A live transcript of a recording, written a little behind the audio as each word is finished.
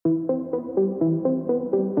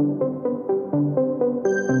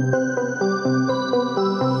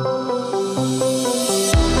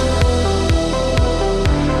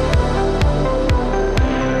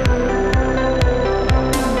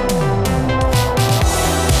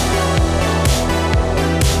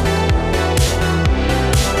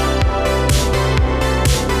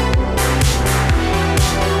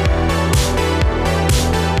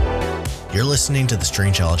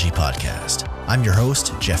Strangeology Podcast. I'm your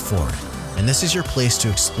host, Jeff Foreign, and this is your place to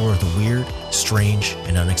explore the weird, strange,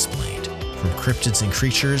 and unexplained. From cryptids and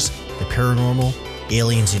creatures, the paranormal,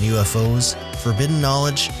 aliens and UFOs, forbidden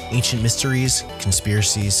knowledge, ancient mysteries,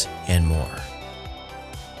 conspiracies, and more.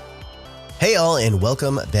 Hey all, and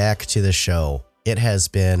welcome back to the show. It has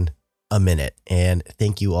been a minute, and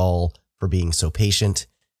thank you all for being so patient,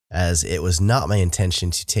 as it was not my intention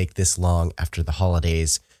to take this long after the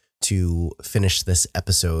holidays to finish this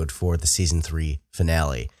episode for the season 3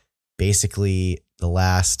 finale. Basically, the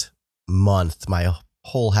last month, my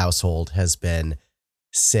whole household has been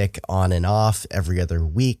sick on and off every other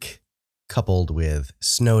week, coupled with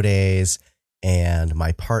snow days and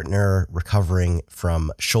my partner recovering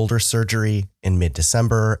from shoulder surgery in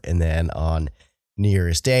mid-December, and then on New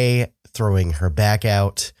Year's Day, throwing her back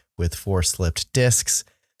out with 4 slipped discs.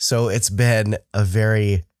 So it's been a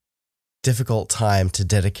very difficult time to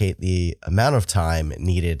dedicate the amount of time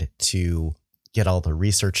needed to get all the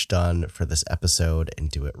research done for this episode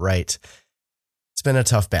and do it right. It's been a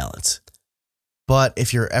tough balance. But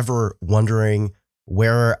if you're ever wondering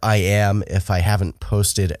where I am if I haven't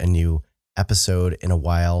posted a new episode in a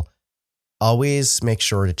while, always make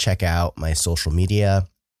sure to check out my social media,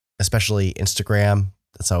 especially Instagram.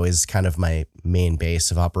 That's always kind of my main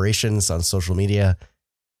base of operations on social media.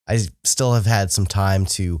 I still have had some time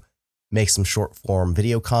to make some short form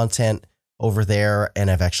video content over there,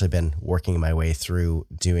 and I've actually been working my way through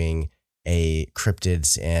doing a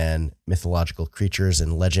cryptids and mythological creatures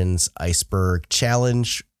and legends iceberg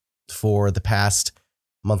challenge for the past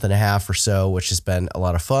month and a half or so, which has been a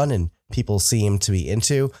lot of fun and people seem to be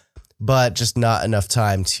into, but just not enough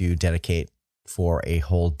time to dedicate for a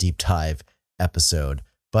whole deep dive episode.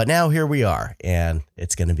 But now here we are, and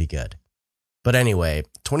it's going to be good. But anyway,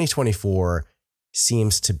 2024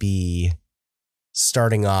 seems to be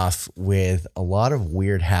starting off with a lot of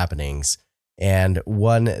weird happenings, and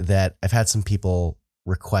one that I've had some people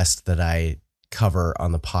request that I cover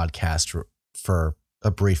on the podcast for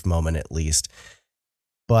a brief moment at least.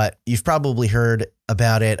 But you've probably heard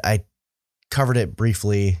about it. I covered it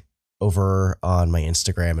briefly over on my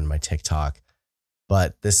Instagram and my TikTok,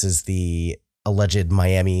 but this is the alleged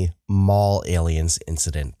Miami mall aliens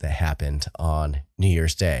incident that happened on New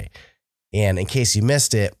Year's Day. And in case you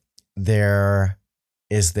missed it, there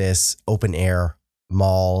is this open air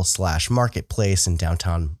mall / marketplace in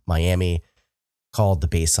downtown Miami called the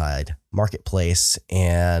Bayside Marketplace.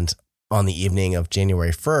 And on the evening of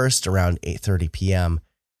January 1st, around 8:30 p.m.,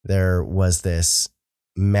 there was this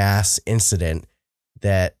mass incident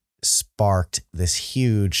that sparked this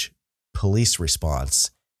huge police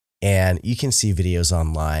response. And you can see videos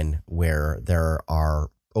online where there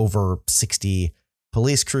are over 60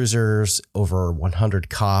 police cruisers, over 100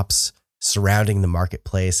 cops surrounding the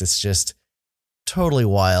marketplace. It's just totally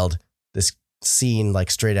wild. This scene, like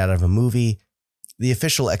straight out of a movie. The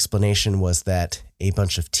official explanation was that a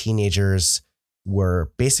bunch of teenagers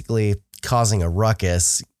were basically causing a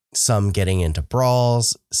ruckus, some getting into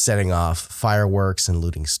brawls, setting off fireworks and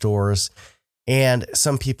looting stores. And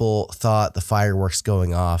some people thought the fireworks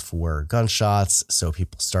going off were gunshots, so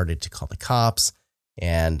people started to call the cops.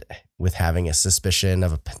 And with having a suspicion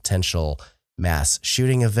of a potential mass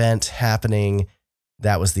shooting event happening,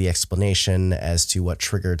 that was the explanation as to what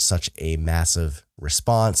triggered such a massive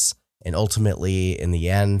response. And ultimately, in the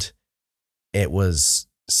end, it was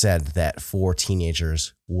said that 4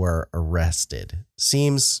 teenagers were arrested.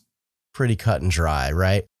 Seems pretty cut and dry,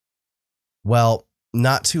 right? Well,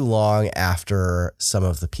 not too long after some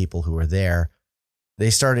of the people who were there, they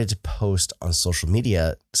started to post on social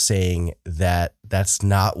media saying that that's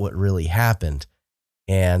not what really happened,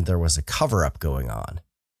 and there was a cover-up going on.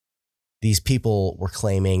 These people were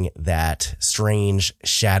claiming that strange,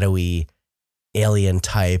 shadowy, alien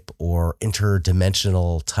type or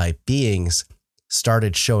interdimensional type beings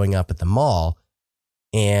started showing up at the mall,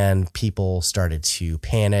 and people started to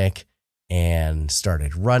panic and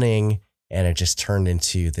started running, and it just turned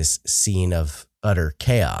into this scene of utter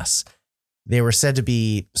chaos. They were said to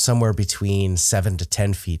be somewhere between 7 to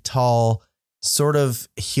 10 feet tall, sort of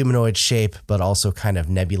humanoid shape, but also kind of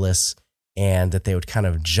nebulous, and that they would kind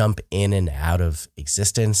of jump in and out of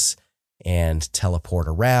existence and teleport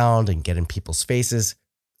around and get in people's faces.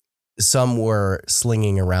 Some were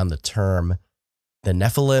slinging around the term the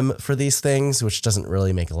Nephilim for these things, which doesn't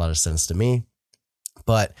really make a lot of sense to me.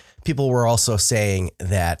 But people were also saying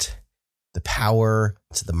that the power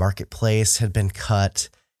to the marketplace had been cut,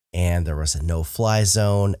 and there was a no-fly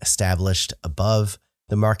zone established above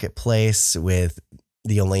the marketplace, with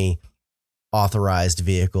the only authorized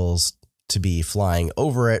vehicles to be flying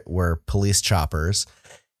over it were police choppers.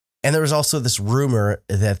 And there was also this rumor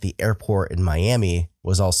that the airport in Miami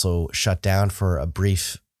was also shut down for a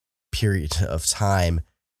brief period of time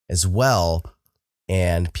as well.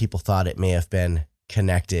 And people thought it may have been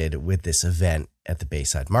connected with this event at the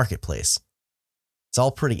Bayside Marketplace. It's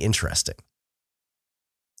all pretty interesting.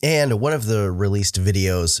 And one of the released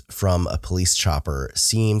videos from a police chopper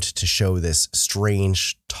seemed to show this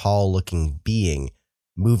strange, tall-looking being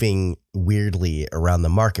moving weirdly around the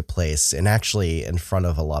marketplace and actually in front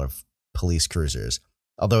of a lot of police cruisers.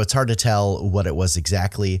 Although it's hard to tell what it was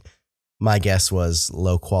exactly, my guess was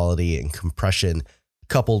low quality and compression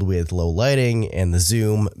coupled with low lighting, and the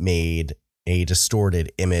zoom made a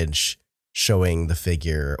distorted image showing the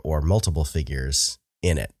figure or multiple figures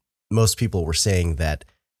in it. Most people were saying that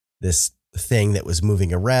this thing that was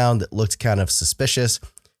moving around that looked kind of suspicious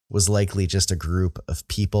was likely just a group of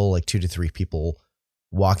people, like 2 to 3 people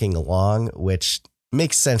walking along, which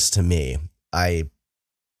makes sense to me. I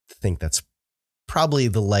think that's probably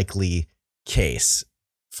the likely case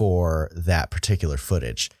for that particular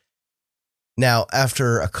footage. Now,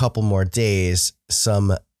 after a couple more days,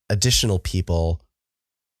 some additional people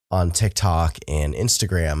on TikTok and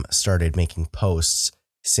Instagram started making posts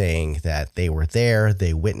saying that they were there,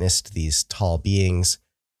 they witnessed these tall beings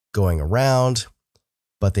going around,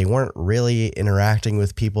 but they weren't really interacting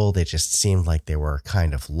with people. They just seemed like they were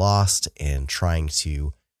kind of lost and trying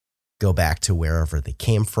to go back to wherever they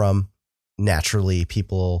came from. Naturally,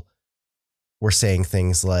 people were saying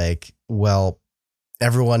things like, well,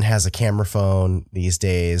 everyone has a camera phone these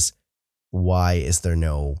days. Why is there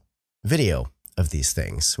no video of these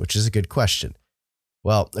things? Which is a good question.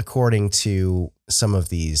 Well, according to some of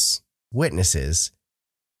these witnesses,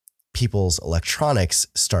 people's electronics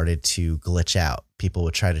started to glitch out. People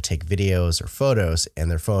would try to take videos or photos and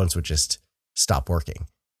their phones would just stop working.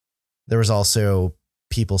 There was also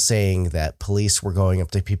people saying that police were going up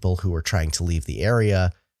to people who were trying to leave the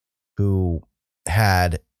area who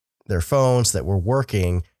had their phones that were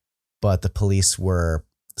working, but the police were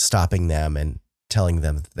stopping them and telling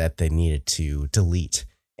them that they needed to delete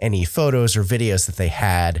any photos or videos that they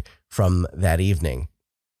had from that evening.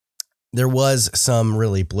 There was some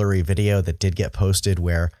really blurry video that did get posted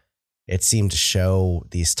where it seemed to show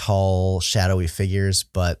these tall, shadowy figures,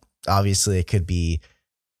 but obviously it could be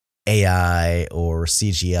AI or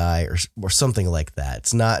CGI or something like that.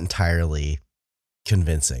 It's not entirely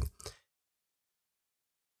convincing.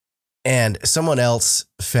 And someone else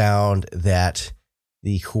found that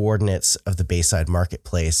the coordinates of the Bayside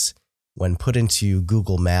Marketplace, when put into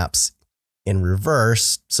Google Maps in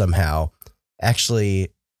reverse somehow, actually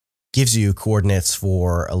gives you coordinates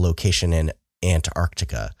for a location in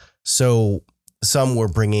Antarctica. So some were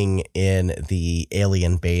bringing in the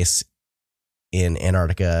alien base in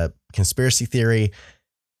Antarctica conspiracy theory,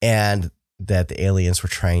 and that the aliens were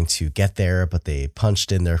trying to get there, but they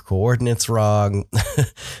punched in their coordinates wrong.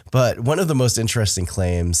 But one of the most interesting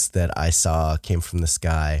claims that I saw came from this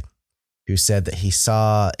guy who said that he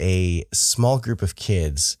saw a small group of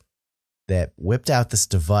kids that whipped out this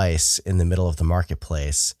device in the middle of the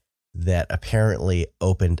marketplace that apparently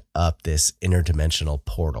opened up this interdimensional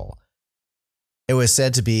portal. It was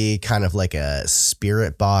said to be kind of like a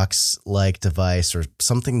spirit box-like device or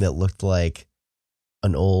something that looked like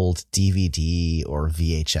an old DVD or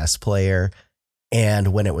VHS player.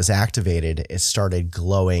 And when it was activated, it started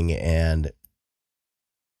glowing and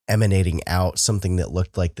emanating out something that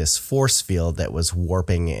looked like this force field that was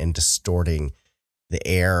warping and distorting the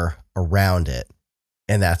air around it.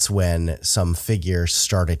 And that's when some figures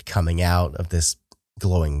started coming out of this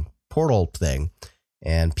glowing portal thing,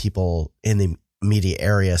 and people in the immediate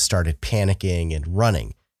area started panicking and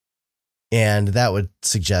running. And that would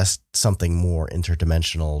suggest something more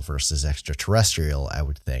interdimensional versus extraterrestrial, I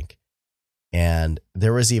would think. And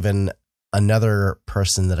there was even another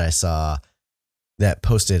person that I saw that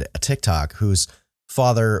posted a TikTok whose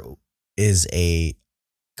father is a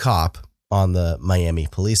cop on the Miami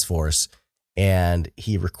police force. And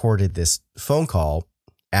he recorded this phone call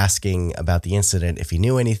asking about the incident, if he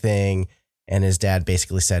knew anything. And his dad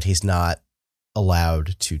basically said he's not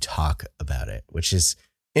allowed to talk about it, which is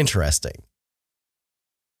interesting.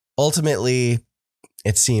 Ultimately,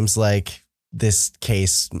 it seems like this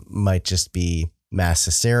case might just be mass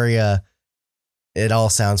hysteria. It all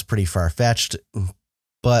sounds pretty far-fetched,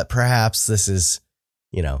 but perhaps this is,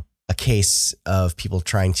 a case of people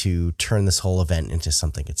trying to turn this whole event into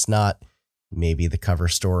something it's not. Maybe the cover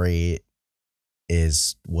story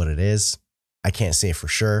is what it is. I can't say for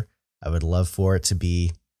sure. I would love for it to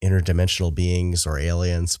be interdimensional beings or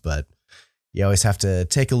aliens, but you always have to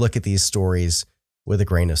take a look at these stories with a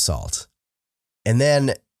grain of salt. And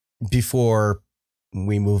then before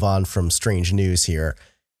we move on from strange news here,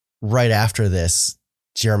 right after this,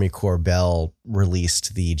 Jeremy Corbell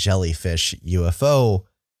released the jellyfish UFO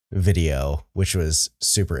video, which was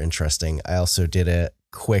super interesting. I also did a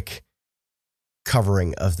quick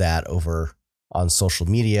covering of that over on social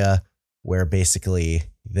media, where basically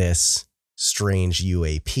this strange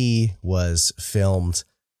UAP was filmed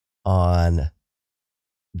on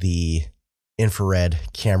the infrared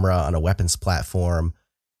camera on a weapons platform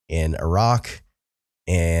in Iraq.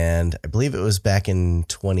 And I believe it was back in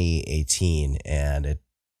 2018. And it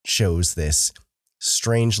shows this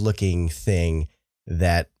strange looking thing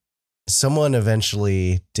that someone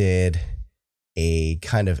eventually did a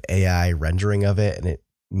kind of AI rendering of it. And it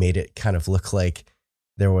made it kind of look like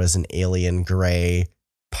there was an alien gray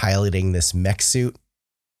piloting this mech suit.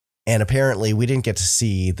 And apparently we didn't get to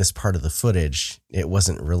see this part of the footage. It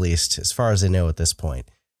wasn't released as far as I know at this point.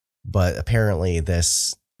 But apparently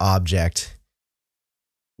this object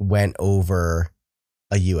went over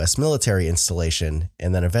a US military installation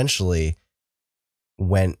and then eventually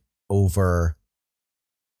went over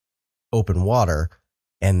open water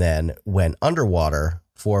and then went underwater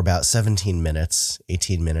for about 17 minutes,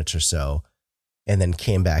 18 minutes or so, and then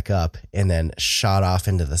came back up and then shot off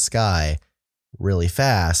into the sky really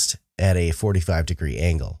fast at a 45-degree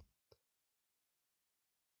angle.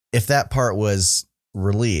 If that part was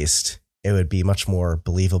released, it would be much more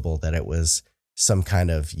believable that it was some kind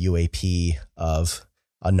of UAP of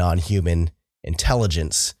a non-human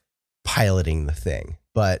intelligence piloting the thing.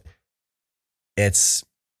 But it's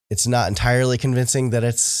not entirely convincing that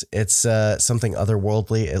it's something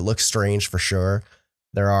otherworldly. It looks strange for sure.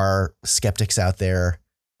 There are skeptics out there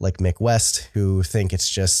like Mick West who think it's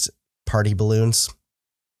just party balloons.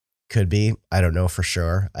 Could be. I don't know for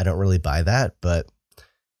sure. I don't really buy that, but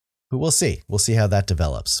we'll see. We'll see how that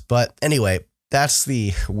develops. But anyway, that's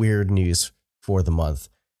the weird news for the month.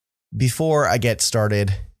 Before I get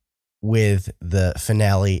started with the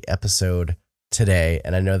finale episode today,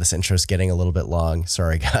 and I know this intro is getting a little bit long.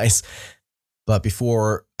 Sorry, guys. But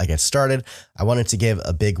before I get started, I wanted to give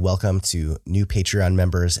a big welcome to new Patreon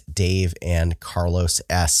members, Dave and Carlos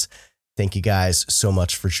S. Thank you guys so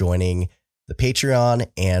much for joining the Patreon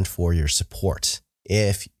and for your support.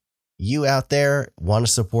 If you out there want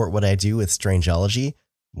to support what I do with Strangeology,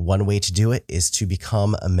 one way to do it is to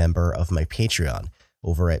become a member of my Patreon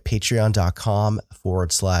over at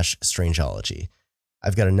patreon.com/Strangeology.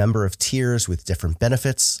 I've got a number of tiers with different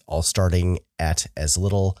benefits, all starting at as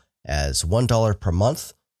little as $1 per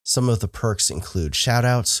month. Some of the perks include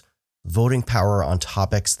shoutouts, voting power on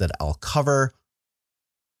topics that I'll cover,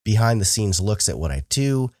 behind the scenes looks at what I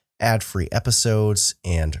do, ad-free episodes,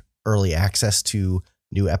 and early access to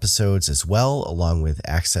new episodes as well, along with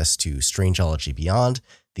access to Strangeology Beyond,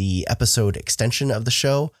 the episode extension of the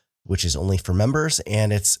show, which is only for members,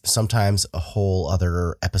 and it's sometimes a whole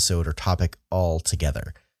other episode or topic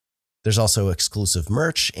altogether. There's also exclusive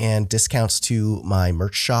merch and discounts to my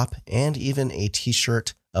merch shop, and even a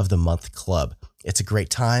t-shirt of the month club. It's a great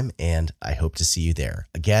time, and I hope to see you there.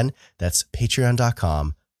 Again, that's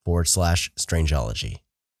patreon.com/Strangeology.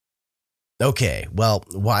 Okay, well,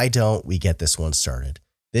 why don't we get this one started?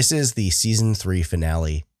 This is the season 3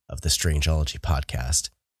 finale of the Strangeology podcast.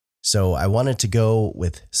 So I wanted to go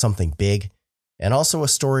with something big and also a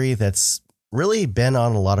story that's really been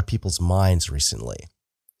on a lot of people's minds recently.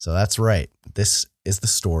 So that's right. This is the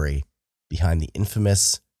story behind the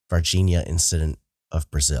infamous Varginha incident of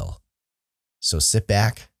Brazil. So sit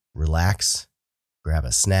back, relax, grab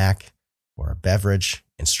a snack or a beverage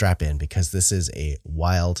and strap in because this is a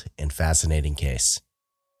wild and fascinating case.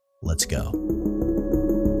 Let's go.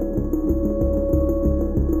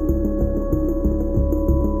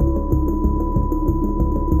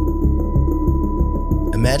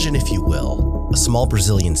 Imagine, if you will, a small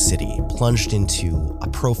Brazilian city plunged into a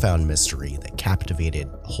profound mystery that captivated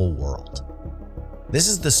the whole world. This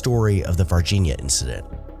is the story of the Varginha incident,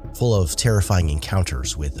 full of terrifying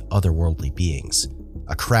encounters with otherworldly beings,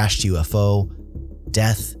 a crashed UFO,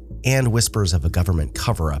 death, and whispers of a government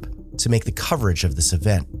cover-up to make the coverage of this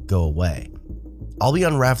event go away. I'll be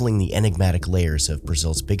unraveling the enigmatic layers of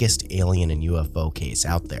Brazil's biggest alien and UFO case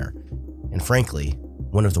out there, and frankly,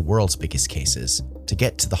 one of the world's biggest cases, to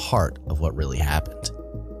get to the heart of what really happened.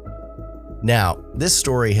 Now, this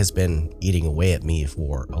story has been eating away at me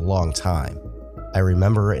for a long time. I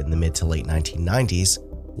remember in the mid to late 1990s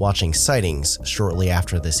watching sightings shortly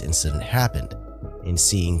after this incident happened and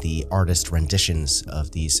seeing the artist renditions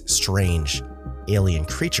of these strange alien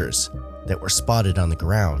creatures that were spotted on the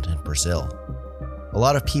ground in Brazil. A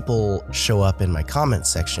lot of people show up in my comment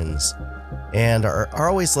sections and are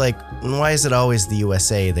always like, why is it always the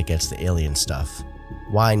USA that gets the alien stuff?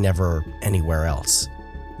 why never anywhere else?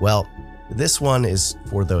 Well, this one is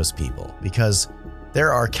for those people because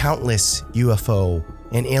there are countless UFO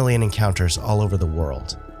and alien encounters all over the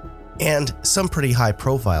world, and some pretty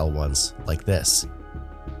high-profile ones like this.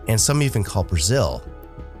 And some even call Brazil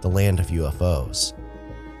the land of UFOs.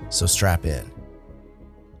 So strap in.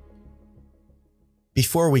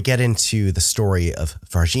 Before we get into the story of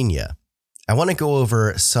Varginha, I want to go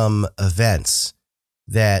over some events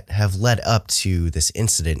that have led up to this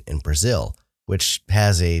incident in Brazil, which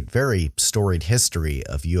has a very storied history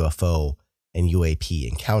of UFO and UAP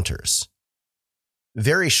encounters.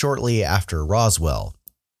 Very shortly after Roswell,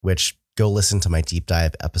 which go listen to my deep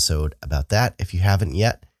dive episode about that if you haven't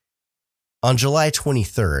yet, on July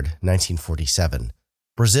 23rd, 1947,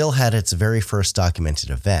 Brazil had its very first documented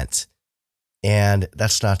event. And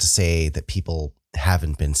that's not to say that people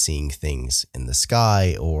haven't been seeing things in the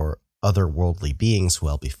sky or otherworldly beings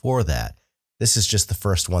well before that. This is just the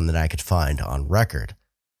first one that I could find on record.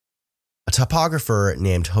 A topographer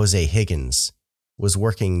named Jose Higgins was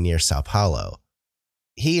working near Sao Paulo.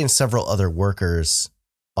 He and several other workers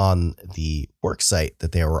on the work site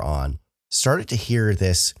that they were on started to hear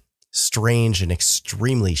this strange and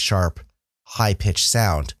extremely sharp, high-pitched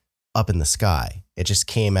sound up in the sky. It just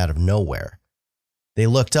came out of nowhere. They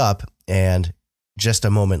looked up, and just a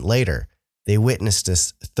moment later, they witnessed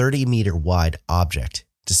this 30-meter wide object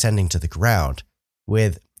descending to the ground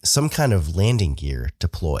with some kind of landing gear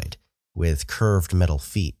deployed with curved metal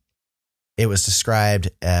feet. It was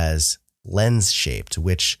described as lens-shaped,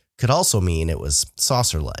 which could also mean it was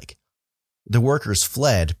saucer-like. The workers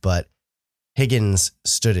fled, but Higgins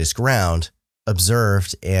stood his ground,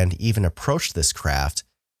 observed, and even approached this craft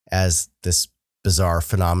as this bizarre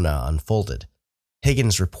phenomena unfolded.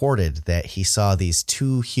 Higgins reported that he saw these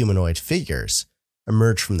two humanoid figures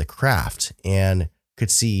emerge from the craft and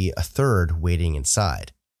could see a third waiting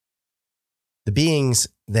inside. The beings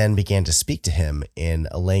then began to speak to him in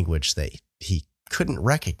a language that he couldn't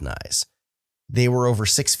recognize. They were over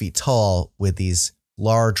 6 feet tall with these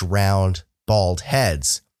large, round, bald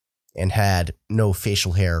heads and had no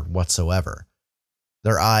facial hair whatsoever.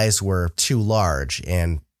 Their eyes were too large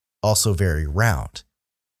and also very round.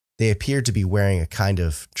 They appeared to be wearing a kind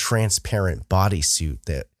of transparent bodysuit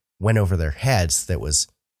that went over their heads that was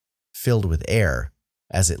filled with air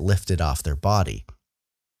as it lifted off their body.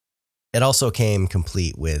 It also came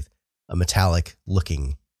complete with a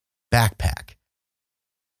metallic-looking backpack.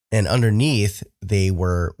 And underneath, they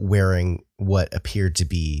were wearing what appeared to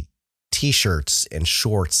be t-shirts and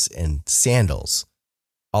shorts and sandals,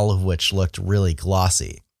 all of which looked really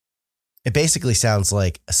glossy. It basically sounds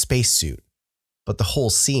like a spacesuit, but the whole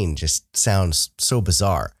scene just sounds so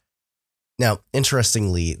bizarre. Now,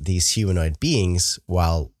 interestingly, these humanoid beings,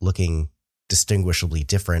 while looking distinguishably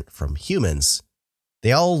different from humans,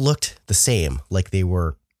 they all looked the same, like they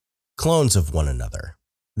were clones of one another.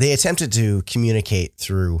 They attempted to communicate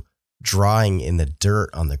through drawing in the dirt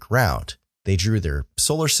on the ground. They drew their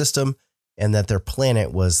solar system and that their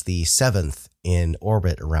planet was the 7th in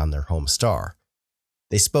orbit around their home star.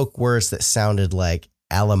 They spoke words that sounded like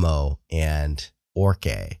Alamo and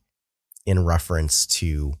Orque in reference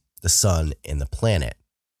to the sun and the planet.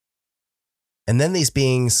 And then these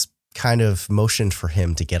beings kind of motioned for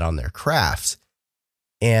him to get on their craft.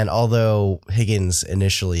 And although Higgins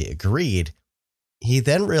initially agreed, he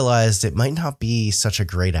then realized it might not be such a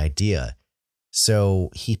great idea.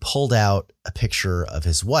 So he pulled out a picture of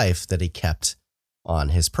his wife that he kept on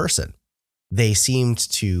his person. They seemed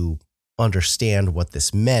to understand what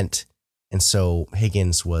this meant, and so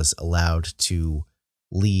Higgins was allowed to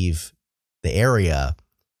leave the area,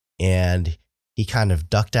 and he kind of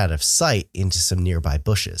ducked out of sight into some nearby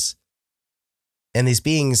bushes. And these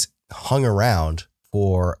beings hung around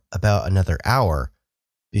for about another hour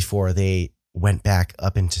before they went back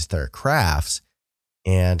up into their craft,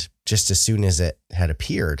 and just as soon as it had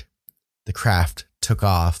appeared, the craft took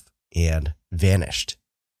off and vanished.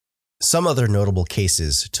 Some other notable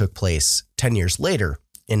cases took place 10 years later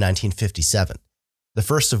in 1957, the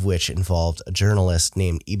first of which involved a journalist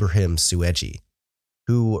named Ibrahim Sueji,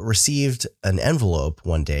 who received an envelope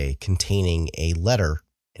one day containing a letter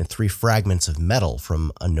and 3 fragments of metal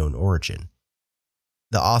from unknown origin.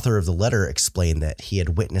 The author of the letter explained that he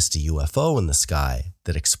had witnessed a UFO in the sky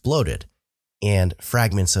that exploded, and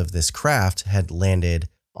fragments of this craft had landed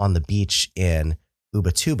on the beach in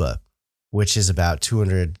Ubatuba, which is about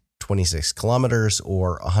 226 kilometers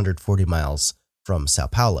or 140 miles from Sao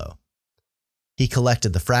Paulo. He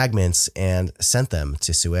collected the fragments and sent them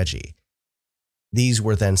to Sueji. These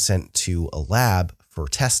were then sent to a lab for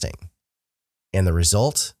testing. And the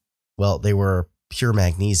result? Well, they were pure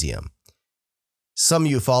magnesium. Some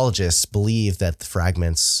ufologists believe that the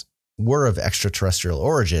fragments were of extraterrestrial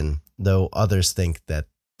origin, though others think that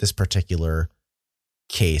this particular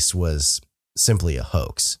case was simply a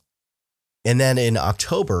hoax. And then in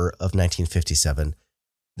October of 1957,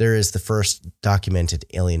 there is the first documented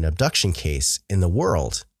alien abduction case in the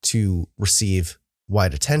world to receive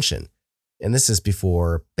wide attention. And this is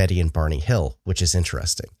before Betty and Barney Hill, which is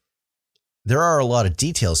interesting. There are a lot of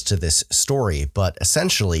details to this story, but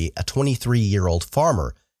essentially a 23-year-old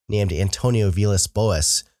farmer named Antonio Vilas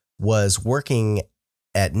Boas was working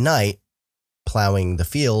at night plowing the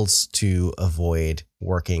fields to avoid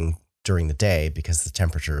working during the day because the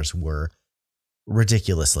temperatures were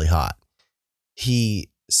ridiculously hot. He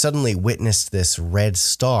suddenly witnessed this red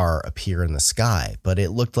star appear in the sky, but it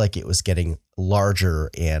looked like it was getting larger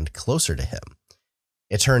and closer to him.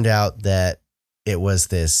 It turned out that it was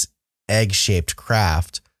this egg-shaped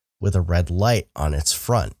craft with a red light on its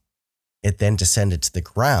front. It then descended to the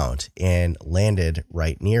ground and landed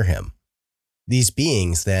right near him. These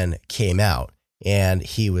beings then came out, and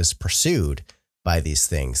he was pursued by these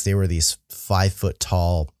things. They were these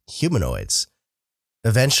 5-foot-tall humanoids.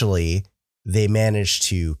 Eventually, they managed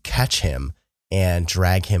to catch him and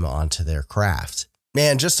drag him onto their craft.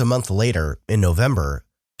 And just a month later, in November,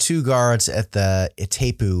 2 guards at the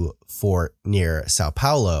Itaipu fort near Sao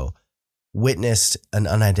Paulo witnessed an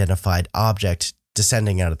unidentified object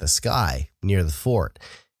descending out of the sky near the fort.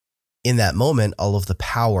 In that moment, all of the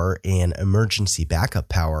power and emergency backup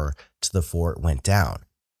power to the fort went down.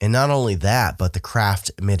 And not only that, but the craft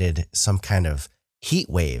emitted some kind of heat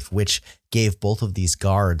wave, which gave both of these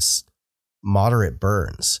guards moderate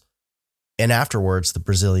burns. And afterwards, the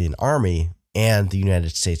Brazilian army and the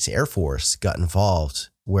United States Air Force got involved,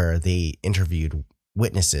 where they interviewed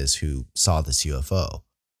witnesses who saw this UFO.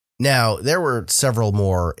 Now, there were several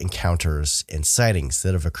more encounters and sightings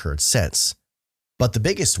that have occurred since, but the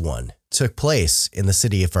biggest one took place in the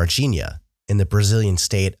city of Varginha in the Brazilian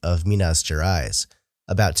state of Minas Gerais,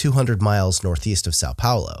 about 200 miles northeast of Sao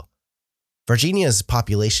Paulo. Varginha's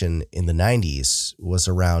population in the 90s was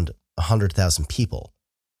around 100,000 people,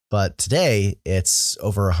 but today it's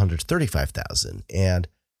over 135,000 and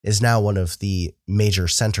is now one of the major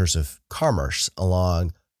centers of commerce,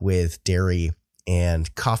 along with dairy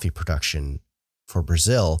and coffee production for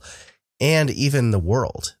Brazil and even the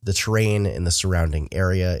world. The terrain in the surrounding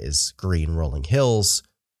area is green rolling hills,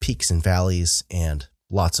 peaks and valleys, and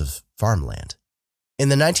lots of farmland. In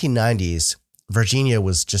the 1990s, Varginha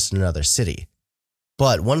was just another city,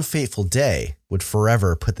 but one fateful day would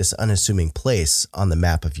forever put this unassuming place on the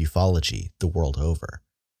map of ufology the world over.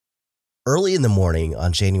 Early in the morning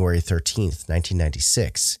on January 13th,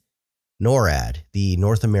 1996, NORAD, the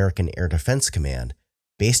North American Air Defense Command,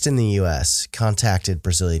 based in the U.S., contacted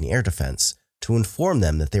Brazilian Air Defense to inform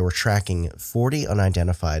them that they were tracking 40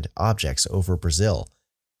 unidentified objects over Brazil,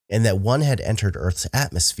 and that one had entered Earth's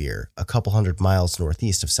atmosphere a couple hundred miles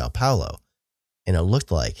northeast of Sao Paulo, and it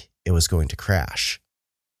looked like it was going to crash.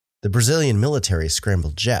 The Brazilian military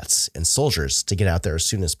scrambled jets and soldiers to get out there as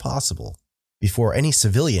soon as possible, before any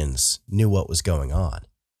civilians knew what was going on.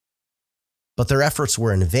 But their efforts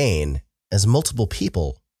were in vain, as multiple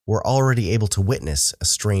people were already able to witness a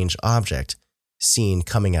strange object seen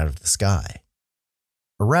coming out of the sky.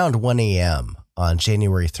 Around 1 a.m. on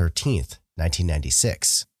January 13th,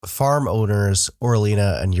 1996, farm owners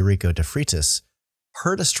Orlina and Eurico de Freitas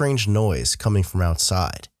heard a strange noise coming from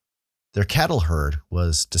outside. Their cattle herd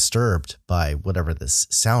was disturbed by whatever this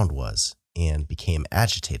sound was and became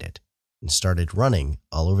agitated and started running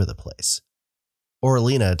all over the place.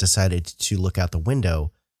 Orlina decided to look out the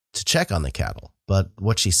window to check on the cattle, but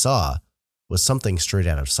what she saw was something straight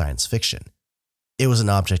out of science fiction. It was an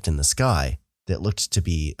object in the sky that looked to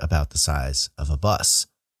be about the size of a bus.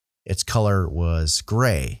 Its color was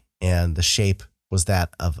gray, and the shape was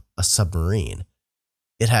that of a submarine.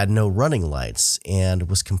 It had no running lights and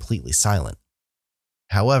was completely silent.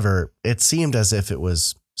 However, it seemed as if it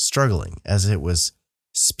was struggling, as it was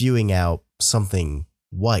spewing out something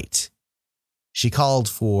white. She called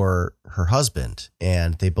for her husband,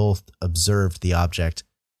 and they both observed the object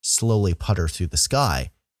slowly putter through the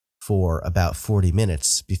sky for about 40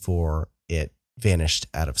 minutes before it vanished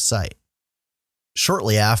out of sight.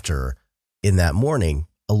 Shortly after, in that morning,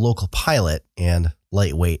 a local pilot and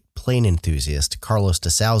lightweight plane enthusiast, Carlos de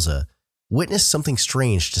Souza, witnessed something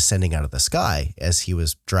strange descending out of the sky as he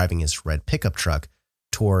was driving his red pickup truck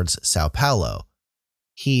towards Sao Paulo.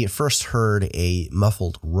 He first heard a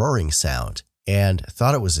muffled roaring sound and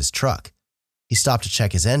thought it was his truck. He stopped to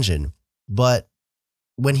check his engine, but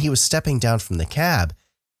when he was stepping down from the cab,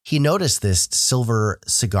 he noticed this silver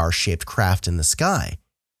cigar-shaped craft in the sky,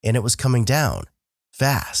 and it was coming down.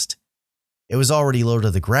 fast. It was already low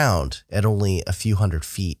to the ground at only a few hundred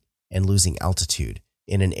feet and losing altitude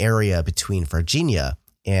in an area between Varginha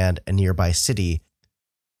and a nearby city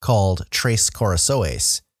called Tres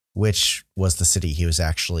Corações, which was the city he was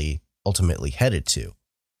actually ultimately headed to.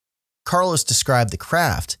 Carlos described the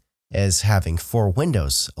craft as having 4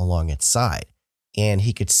 windows along its side, and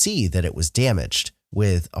he could see that it was damaged,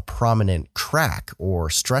 with a prominent crack or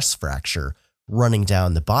stress fracture running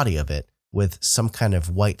down the body of it with some kind of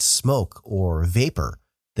white smoke or vapor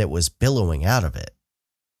that was billowing out of it.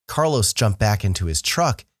 Carlos jumped back into his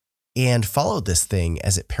truck and followed this thing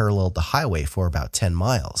as it paralleled the highway for about 10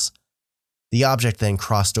 miles. The object then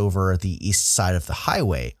crossed over the east side of the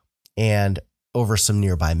highway and over some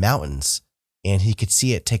nearby mountains, and he could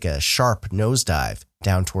see it take a sharp nosedive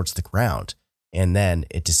down towards the ground, and then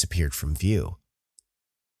it disappeared from view.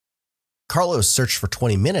 Carlos searched for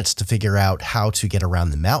 20 minutes to figure out how to get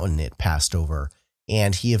around the mountain it passed over,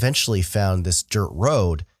 and he eventually found this dirt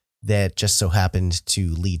road that just so happened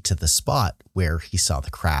to lead to the spot where he saw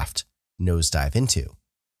the craft nosedive into.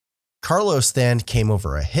 Carlos then came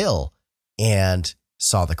over a hill and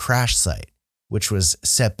saw the crash site, which was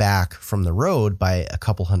set back from the road by a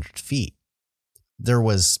couple hundred feet. There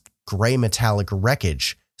was gray metallic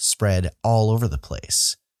wreckage spread all over the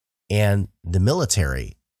place, and the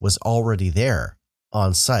military was already there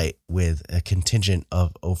on site with a contingent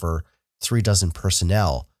of over 36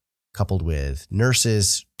 personnel, coupled with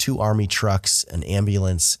nurses, 2 army trucks, an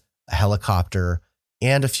ambulance, a helicopter,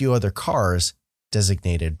 and a few other cars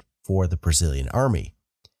designated for the Brazilian army.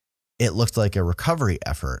 It looked like a recovery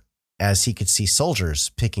effort, as he could see soldiers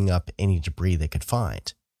picking up any debris they could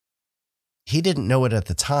find. He didn't know it at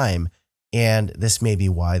the time, and this may be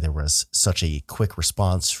why there was such a quick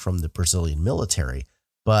response from the Brazilian military,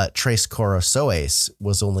 but Tres Corações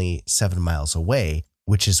was only 7 miles away,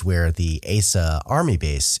 which is where the ASA army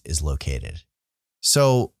base is located.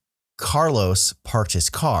 So Carlos parked his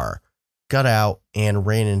car, got out, and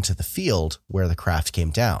ran into the field where the craft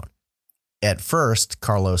came down. At first,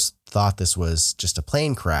 Carlos thought this was just a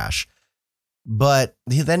plane crash, but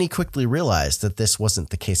then he quickly realized that this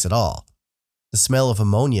wasn't the case at all. The smell of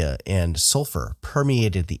ammonia and sulfur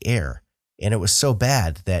permeated the air, and it was so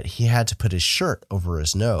bad that he had to put his shirt over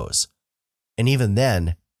his nose. And even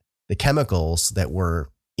then, the chemicals that were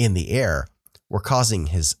in the air were causing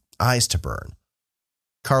his eyes to burn.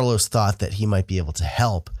 Carlos thought that he might be able to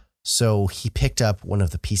help, so he picked up one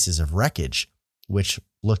of the pieces of wreckage, which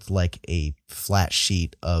looked like a flat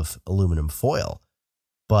sheet of aluminum foil,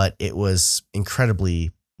 but it was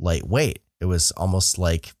incredibly lightweight. It was almost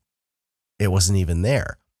like it wasn't even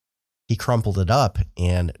there. He crumpled it up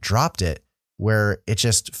and dropped it, where it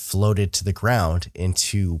just floated to the ground, and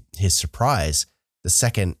to his surprise, the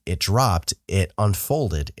second it dropped, it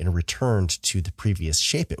unfolded and returned to the previous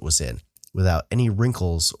shape it was in, without any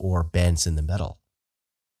wrinkles or bends in the metal.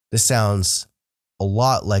 This sounds a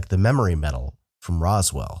lot like the memory metal from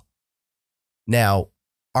Roswell. Now,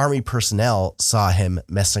 army personnel saw him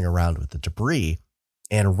messing around with the debris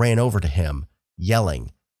and ran over to him,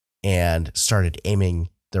 yelling, and started aiming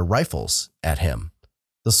their rifles at him.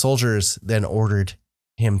 The soldiers then ordered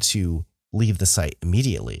him to leave the site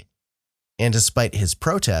immediately. And despite his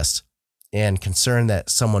protest and concern that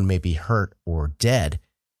someone may be hurt or dead,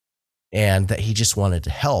 and that he just wanted to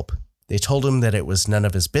help, they told him that it was none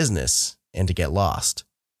of his business and to get lost.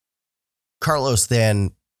 Carlos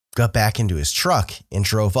then got back into his truck and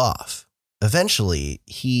drove off. Eventually,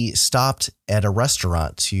 he stopped at a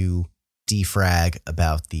restaurant to defrag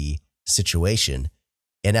about the situation,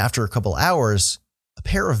 and after a couple hours, a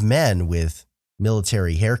pair of men with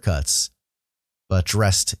military haircuts, but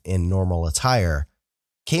dressed in normal attire,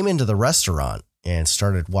 came into the restaurant and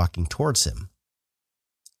started walking towards him.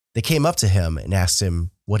 They came up to him and asked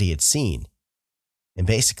him what he had seen, and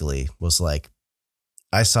basically was like,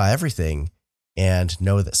 "I saw everything and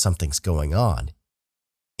know that something's going on."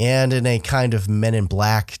 And in a kind of Men in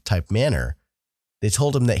Black type manner, they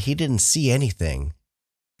told him that he didn't see anything,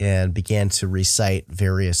 and began to recite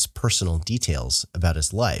various personal details about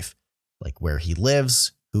his life, like where he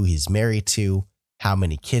lives, who he's married to, how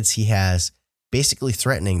many kids he has, basically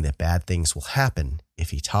threatening that bad things will happen if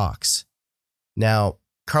he talks. Now,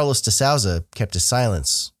 Carlos de Souza kept his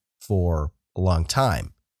silence for a long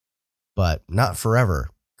time, but not forever,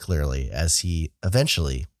 clearly, as he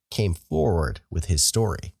eventually came forward with his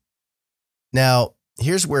story. Now,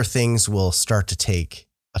 here's where things will start to take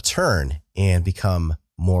a turn and become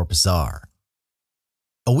more bizarre.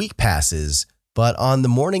 A week passes, but on the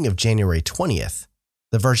morning of January 20th,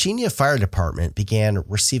 the Varginha Fire Department began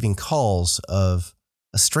receiving calls of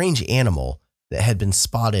a strange animal that had been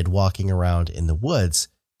spotted walking around in the woods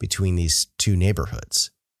between these two neighborhoods.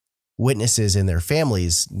 Witnesses and their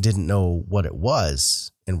families didn't know what it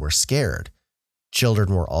was and were scared.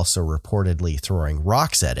 Children were also reportedly throwing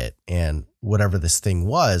rocks at it, and whatever this thing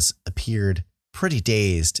was appeared pretty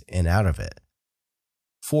dazed and out of it.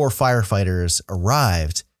 4 firefighters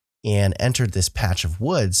arrived and entered this patch of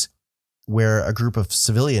woods where a group of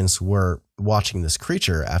civilians were watching this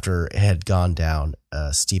creature after it had gone down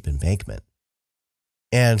a steep embankment.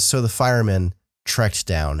 And so the firemen trekked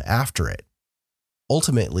down after it.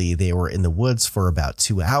 Ultimately, they were in the woods for about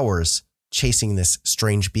 2 hours chasing this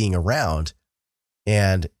strange being around,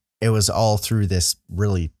 and it was all through this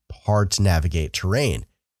really hard to navigate terrain.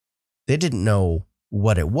 They didn't know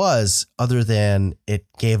what it was other than it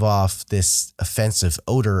gave off this offensive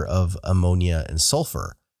odor of ammonia and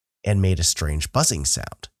sulfur and made a strange buzzing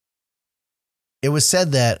sound. It was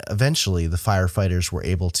said that eventually the firefighters were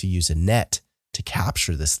able to use a net to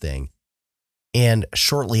capture this thing, and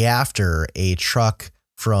shortly after, a truck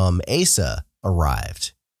from ASA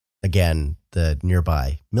arrived, again, the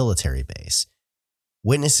nearby military base.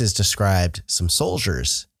 Witnesses described some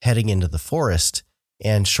soldiers heading into the forest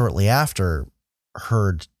and shortly after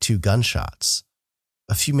heard 2 gunshots.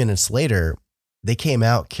 A few minutes later, they came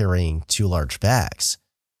out carrying 2 large bags.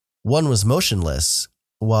 One was motionless,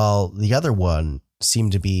 while the other one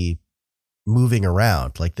seemed to be moving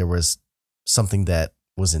around, like there was something that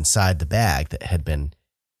was inside the bag that had been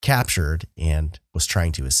captured and was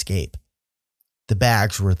trying to escape. The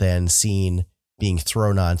bags were then seen being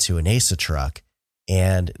thrown onto an ASA truck,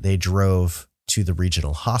 and they drove to the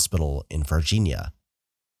regional hospital in Varginha.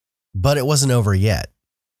 But it wasn't over yet.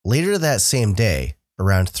 Later that same day,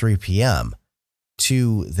 around 3 p.m.,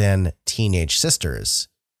 2 then teenage sisters,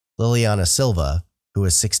 Liliana Silva, who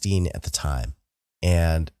was 16 at the time,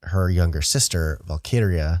 and her younger sister,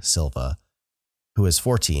 Valkyria Silva, who was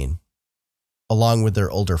 14, along with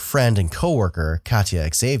their older friend and coworker, Katya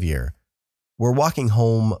Xavier, were walking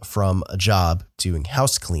home from a job doing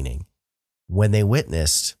house cleaning when they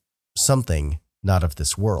witnessed something not of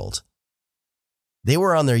this world. They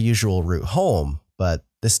were on their usual route home, but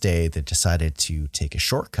this day they decided to take a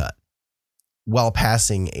shortcut. While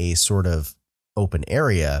passing a sort of open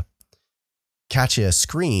area, Katya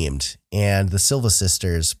screamed, and the Silva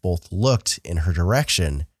sisters both looked in her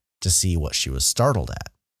direction to see what she was startled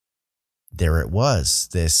at. There it was,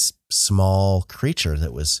 this small creature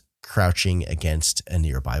that was crouching against a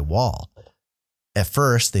nearby wall. At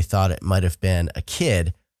first, they thought it might have been a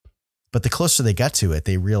kid, but the closer they got to it,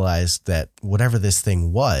 they realized that whatever this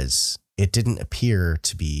thing was, it didn't appear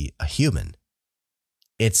to be a human.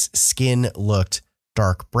 Its skin looked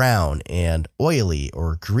dark brown and oily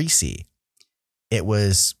or greasy. It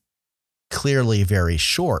was clearly very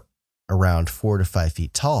short, around 4 to 5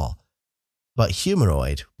 feet tall, but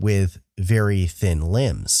humanoid with very thin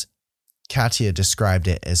limbs. Katya described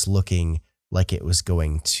it as looking like it was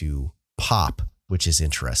going to pop, which is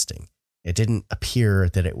interesting. It didn't appear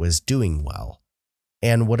that it was doing well.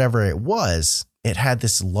 And whatever it was, it had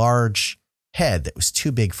this large head that was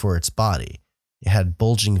too big for its body. It had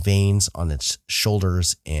bulging veins on its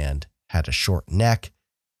shoulders and had a short neck,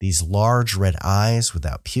 these large red eyes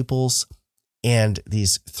without pupils, and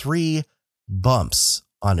these 3 bumps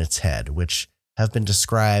on its head, which have been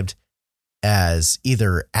described as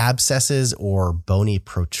either abscesses or bony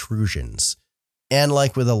protrusions. And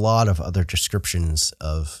like with a lot of other descriptions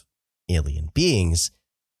of alien beings,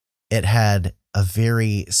 it had a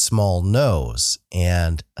very small nose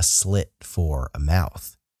and a slit for a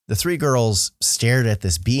mouth. The 3 girls stared at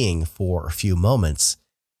this being for a few moments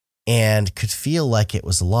and could feel like it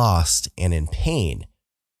was lost and in pain,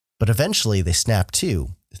 but eventually they snapped to,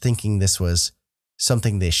 thinking this was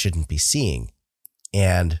something they shouldn't be seeing,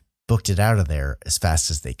 and booked it out of there as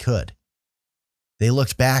fast as they could. They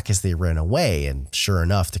looked back as they ran away, and sure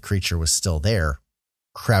enough, the creature was still there,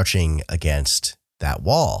 crouching against that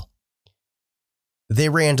wall. They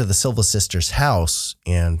ran to the Silva sisters' house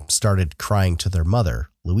and started crying to their mother,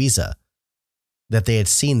 Louisa, that they had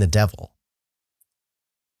seen the devil.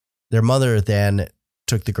 Their mother then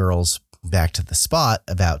took the girls back to the spot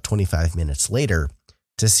about 25 minutes later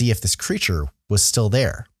to see if this creature was still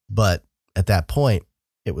there, but at that point,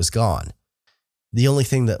 it was gone. The only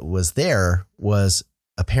thing that was there was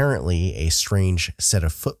apparently a strange set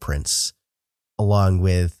of footprints, along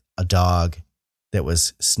with a dog that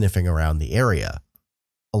was sniffing around the area,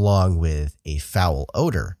 along with a foul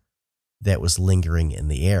odor that was lingering in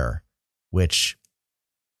the air, which,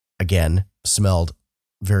 again, smelled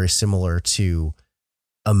very similar to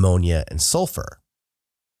ammonia and sulfur.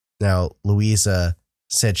 Now, Louisa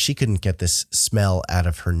said she couldn't get this smell out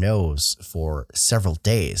of her nose for several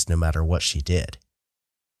days, no matter what she did.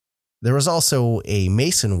 There was also a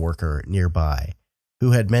mason worker nearby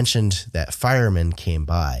who had mentioned that firemen came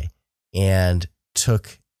by and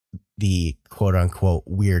took the quote-unquote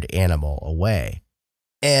weird animal away.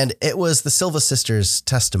 And it was the Silva sisters'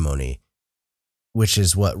 testimony, which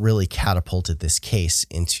is what really catapulted this case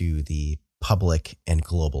into the public and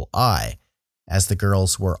global eye, as the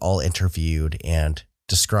girls were all interviewed and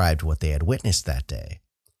described what they had witnessed that day.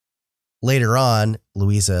 Later on,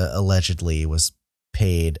 Louisa allegedly was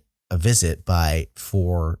paid a visit by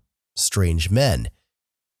 4 strange men.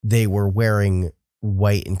 They were wearing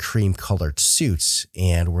white and cream colored suits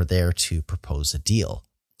and were there to propose a deal.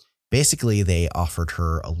 Basically, they offered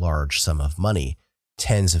her a large sum of money,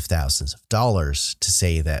 tens of thousands of dollars, to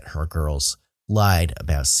say that her girls lied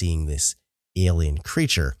about seeing this alien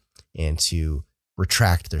creature and to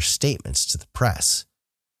retract their statements to the press.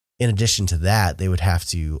 In addition to that, they would have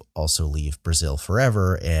to also leave Brazil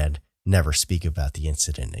forever and never speak about the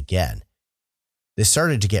incident again. They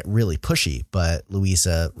started to get really pushy, but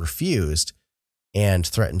Louisa refused and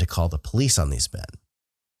threatened to call the police on these men.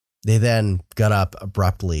 They then got up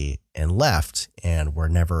abruptly and left and were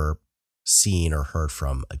never seen or heard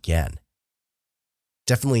from again.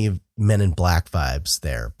 Definitely Men in Black vibes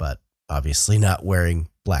there, but obviously not wearing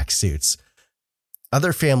black suits.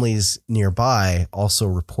 Other families nearby also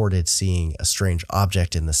reported seeing a strange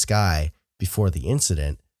object in the sky before the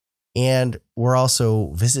incident and were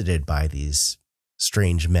also visited by these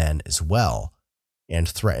strange men as well and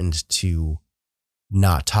threatened to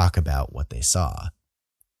not talk about what they saw.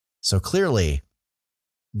 So clearly,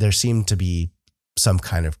 there seemed to be some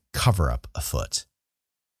kind of cover-up afoot.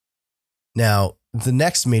 Now, the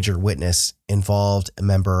next major witness involved a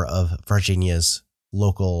member of Varginha's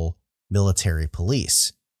local military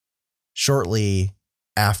police. Shortly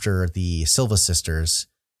after the Silva sisters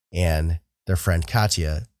and their friend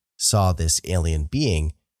Katia saw this alien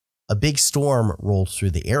being, a big storm rolled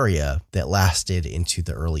through the area that lasted into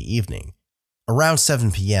the early evening. Around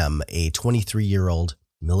 7 p.m., a 23-year-old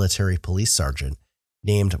military police sergeant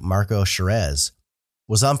named Marco Cherez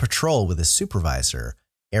was on patrol with his supervisor,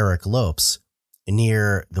 Eric Lopes,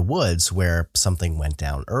 near the woods where something went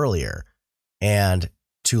down earlier, and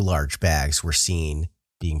 2 large bags were seen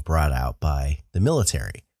being brought out by the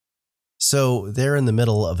military. So they're in the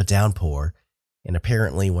middle of a downpour, and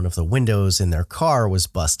apparently one of the windows in their car was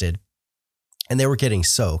busted, and they were getting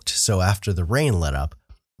soaked. So after the rain let up,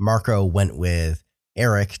 Marco went with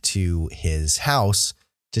Eric to his house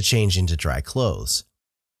to change into dry clothes.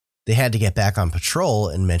 They had to get back on patrol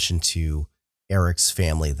and mentioned to Eric's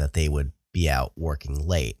family that they would be out working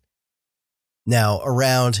late. Now,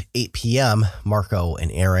 around 8 p.m., Marco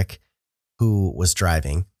and Eric, who was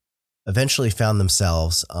driving, eventually found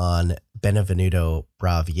themselves on Benevenuto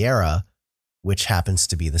Braviera, which happens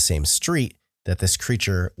to be the same street that this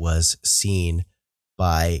creature was seen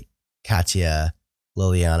by Katia,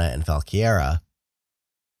 Liliana, and Valquiera.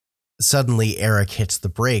 Suddenly, Eric hits the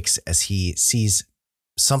brakes as he sees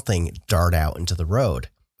something dart out into the road.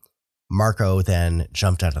 Marco then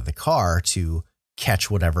jumped out of the car to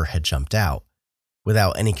catch whatever had jumped out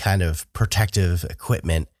without any kind of protective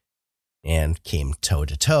equipment and came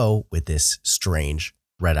toe-to-toe with this strange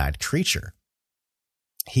red-eyed creature.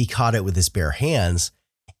 He caught it with his bare hands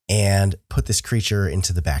and put this creature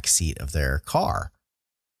into the back seat of their car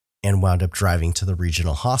and wound up driving to the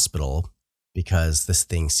regional hospital because this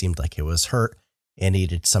thing seemed like it was hurt and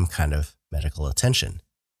needed some kind of medical attention.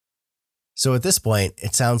 So at this point,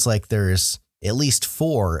 it sounds like there's at least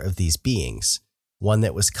 4 of these beings. One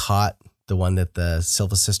that was caught, the one that the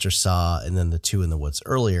Silva sisters saw, and then the 2 in the woods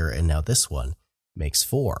earlier, and now this one makes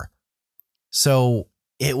 4. So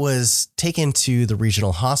it was taken to the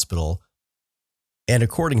regional hospital, and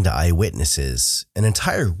according to eyewitnesses, an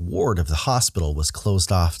entire ward of the hospital was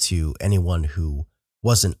closed off to anyone who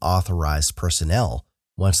wasn't authorized personnel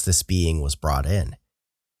once this being was brought in.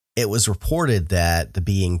 It was reported that the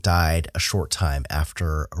being died a short time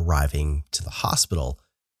after arriving to the hospital,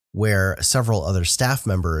 where several other staff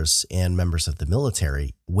members and members of the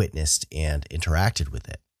military witnessed and interacted with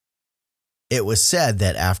it. It was said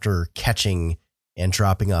that after catching and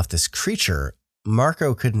dropping off this creature,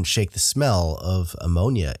 Marco couldn't shake the smell of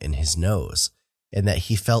ammonia in his nose, and that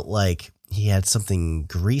he felt like he had something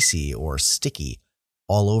greasy or sticky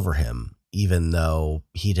all over him, even though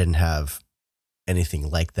he didn't have anything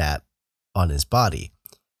like that on his body.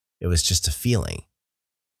 It was just a feeling.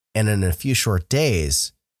 And in a few short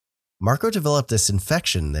days, Marco developed this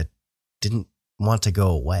infection that didn't want to go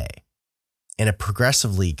away. And it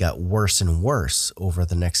progressively got worse and worse over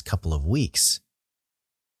the next couple of weeks.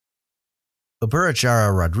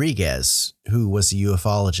 Oburajara Rodriguez, who was a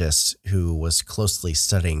ufologist who was closely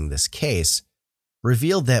studying this case,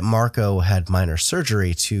 revealed that Marco had minor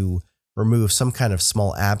surgery to remove some kind of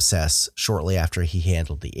small abscess shortly after he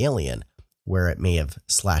handled the alien, where it may have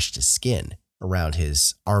slashed his skin around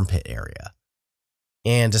his armpit area.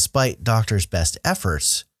 And despite doctors' best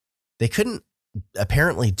efforts, they couldn't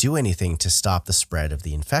apparently do anything to stop the spread of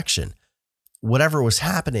the infection. Whatever was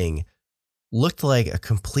happening looked like a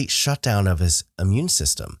complete shutdown of his immune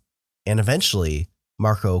system. And eventually,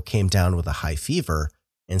 Marco came down with a high fever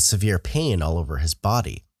and severe pain all over his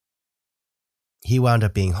body. He wound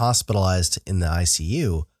up being hospitalized in the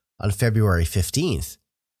ICU on February 15th,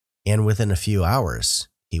 and within a few hours,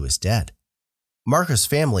 he was dead. Marco's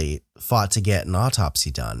family fought to get an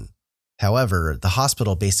autopsy done. However, the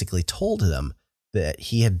hospital basically told them that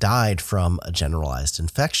he had died from a generalized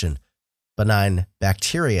infection, benign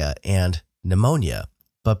bacteria, and pneumonia.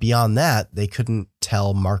 But beyond that, they couldn't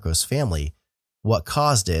tell Marco's family what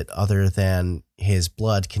caused it other than his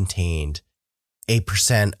blood contained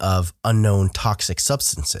 8% of unknown toxic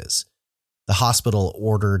substances. The hospital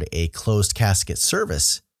ordered a closed casket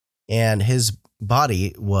service, and his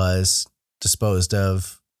body was disposed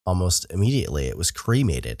of almost immediately. It was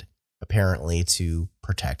cremated, apparently to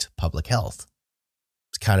protect public health.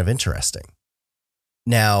 It's kind of interesting.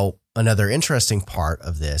 Now, another interesting part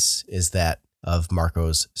of this is that of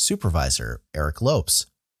Marco's supervisor, Eric Lopes.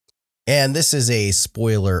 And this is a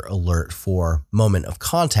spoiler alert for Moment of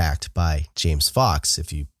Contact by James Fox.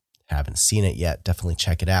 If you haven't seen it yet, definitely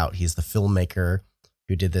check it out. He's the filmmaker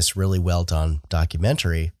who did this really well done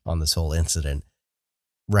documentary on this whole incident.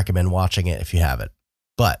 Recommend watching it if you haven't.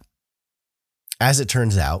 But as it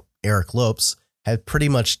turns out, Eric Lopes had pretty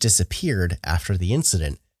much disappeared after the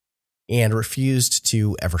incident and refused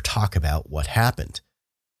to ever talk about what happened.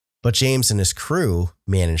 But James and his crew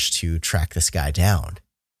managed to track this guy down.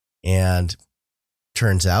 And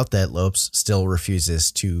turns out that Lopes still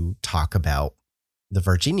refuses to talk about the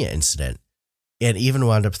Varginha incident and even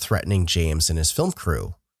wound up threatening James and his film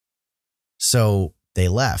crew. So they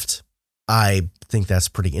left. I think that's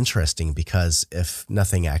pretty interesting because if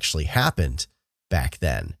nothing actually happened back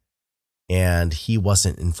then and he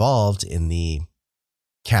wasn't involved in the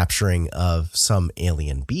capturing of some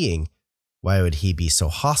alien being, why would he be so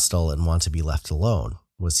hostile and want to be left alone?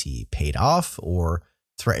 Was he paid off or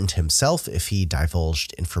threatened himself if he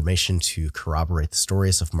divulged information to corroborate the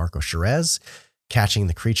stories of Marco Cherez, catching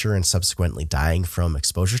the creature and subsequently dying from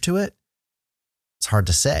exposure to it? It's hard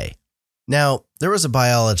to say. Now, there was a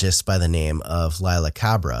biologist by the name of Lila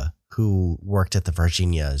Cabra who worked at the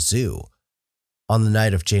Varginha Zoo. On the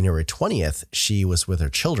night of January 20th, she was with her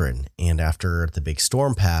children, and after the big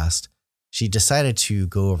storm passed, she decided to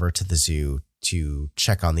go over to the zoo to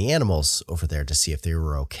check on the animals over there to see if they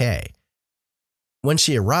were okay. When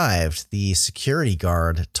she arrived, the security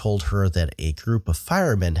guard told her that a group of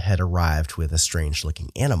firemen had arrived with a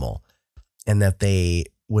strange-looking animal, and that they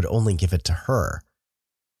would only give it to her.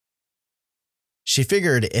 She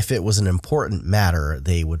figured if it was an important matter,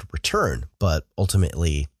 they would return, but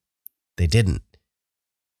ultimately, they didn't.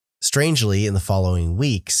 Strangely, in the following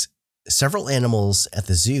weeks, several animals at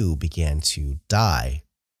the zoo began to die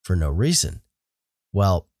for no reason.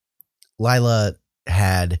 Well, Lila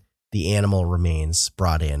had the animal remains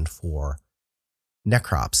brought in for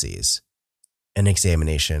necropsies. An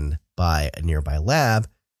examination by a nearby lab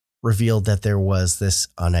revealed that there was this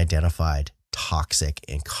unidentified toxic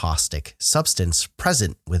and caustic substance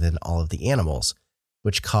present within all of the animals,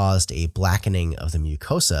 which caused a blackening of the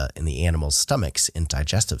mucosa in the animals' stomachs and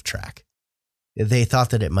digestive tract. They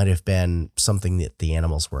thought that it might have been something that the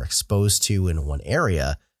animals were exposed to in one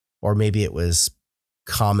area, or maybe it was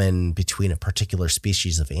common between a particular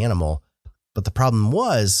species of animal. But the problem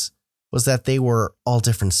was that they were all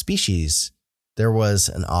different species. There was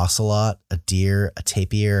an ocelot, a deer, a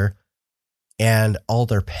tapir, and all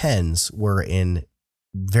their pens were in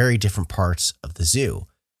very different parts of the zoo.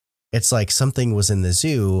 It's like something was in the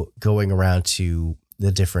zoo going around to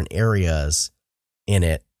the different areas in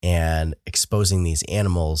it and exposing these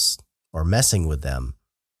animals or messing with them.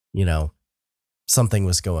 You know, something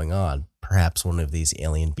was going on. Perhaps one of these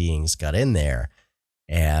alien beings got in there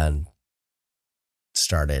and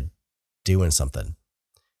started doing something.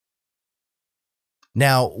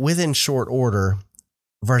 Now, within short order,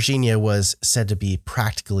 Varginha was said to be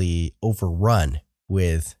practically overrun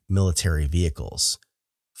with military vehicles.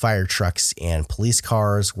 Fire trucks and police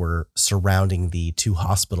cars were surrounding the two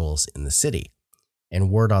hospitals in the city. And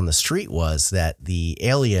word on the street was that the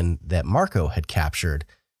alien that Marco had captured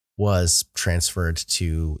was transferred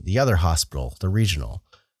to the other hospital, the regional.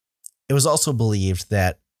 It was also believed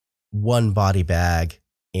that one body bag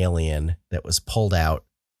alien that was pulled out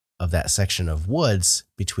of that section of woods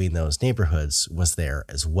between those neighborhoods was there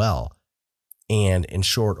as well. And in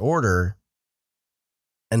short order,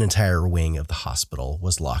 an entire wing of the hospital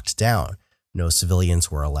was locked down. No civilians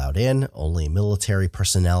were allowed in, only military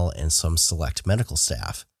personnel and some select medical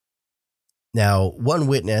staff. Now, one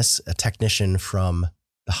witness, a technician from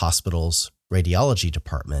the hospital's radiology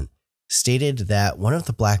department, stated that one of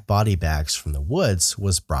the black body bags from the woods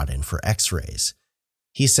was brought in for x-rays.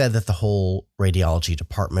 He said that the whole radiology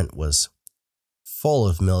department was full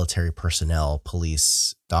of military personnel,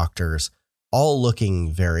 police, doctors, all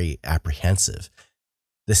looking very apprehensive.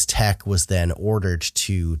 This tech was then ordered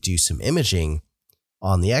to do some imaging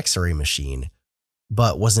on the x-ray machine,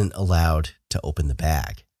 but wasn't allowed to open the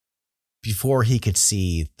bag. Before he could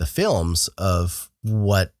see the films of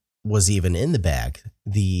what was even in the bag,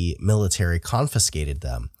 the military confiscated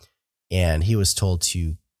them, and he was told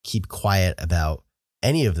to keep quiet about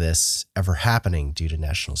any of this ever happening due to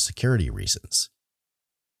national security reasons.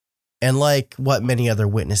 And like what many other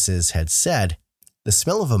witnesses had said, the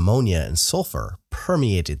smell of ammonia and sulfur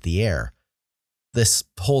permeated the air. This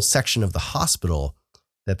whole section of the hospital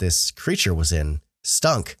that this creature was in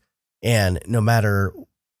stunk, and no matter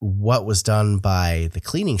what was done by the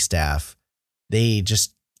cleaning staff, they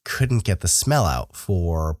just couldn't get the smell out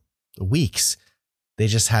for weeks. They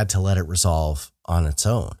just had to let it resolve on its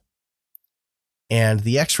own. And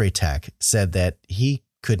the x-ray tech said that he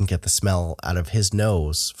couldn't get the smell out of his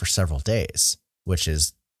nose for several days, which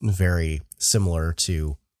is very similar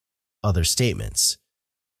to other statements.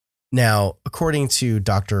 Now, according to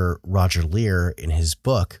Dr. Roger Lear in his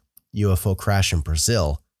book, UFO Crash in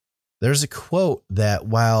Brazil, there's a quote that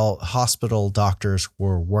while hospital doctors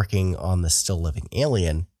were working on the still living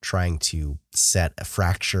alien, trying to set a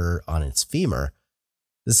fracture on its femur,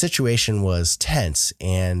 the situation was tense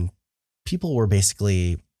and people were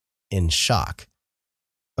basically in shock.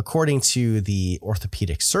 According to the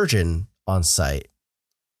orthopedic surgeon on site,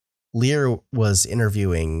 Lear was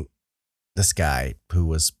interviewing this guy who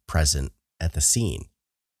was present at the scene.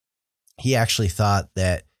 He actually thought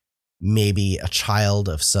that maybe a child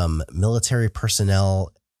of some military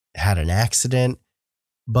personnel had an accident,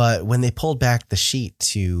 but when they pulled back the sheet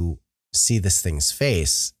to see this thing's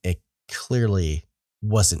face, it clearly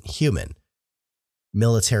wasn't human.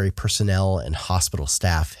 Military personnel and hospital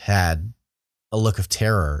staff had a look of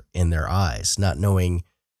terror in their eyes, not knowing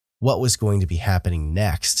what was going to be happening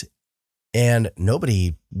next, and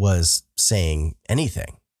nobody was saying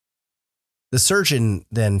anything. The surgeon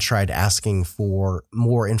then tried asking for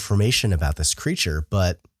more information about this creature,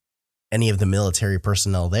 but any of the military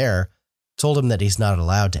personnel there told him that he's not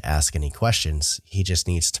allowed to ask any questions. He just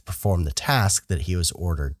needs to perform the task that he was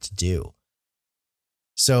ordered to do.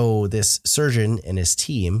 So this surgeon and his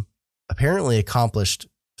team apparently accomplished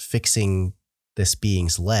fixing this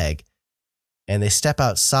being's leg, and they step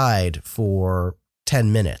outside for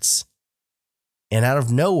 10 minutes. And out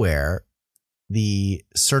of nowhere, the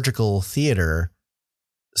surgical theater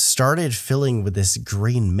started filling with this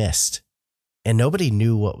green mist, and nobody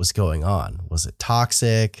knew what was going on. Was it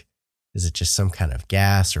toxic? Is it just some kind of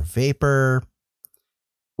gas or vapor?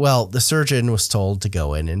 Well, the surgeon was told to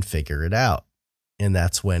go in and figure it out. And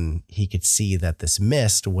that's when he could see that this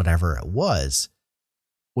mist, whatever it was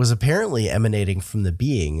apparently emanating from the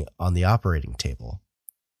being on the operating table.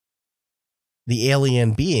 The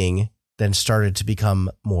alien being then started to become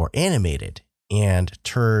more animated and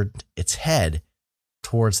turned its head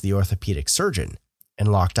towards the orthopedic surgeon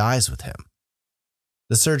and locked eyes with him.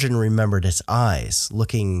 The surgeon remembered its eyes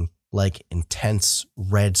looking like intense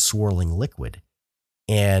red swirling liquid,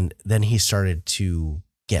 and then he started to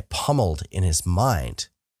get pummeled in his mind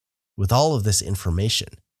with all of this information.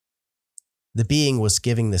 The being was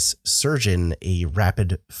giving this surgeon a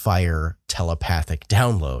rapid fire telepathic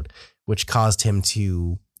download, which caused him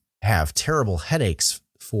to have terrible headaches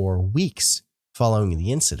for weeks following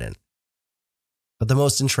the incident. But the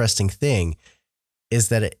most interesting thing is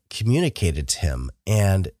that it communicated to him,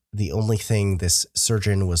 and the only thing this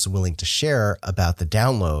surgeon was willing to share about the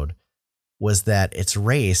download was that its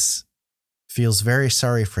race feels very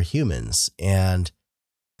sorry for humans and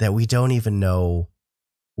that we don't even know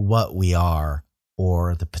what we are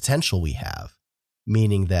or the potential we have,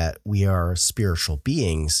 meaning that we are spiritual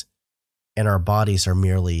beings and our bodies are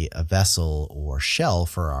merely a vessel or shell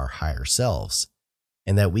for our higher selves,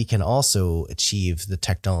 and that we can also achieve the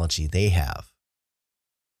technology they have,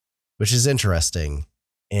 which is interesting.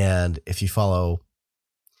 And if you follow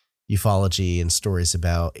ufology and stories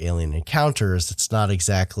about alien encounters, it's not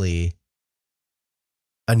exactly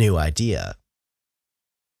a new idea,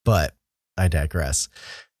 but I digress.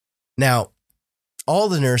 Now, all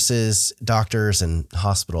the nurses, doctors, and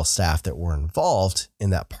hospital staff that were involved in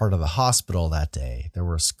that part of the hospital that day, there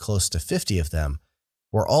was close to 50 of them,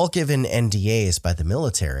 were all given NDAs by the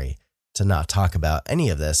military to not talk about any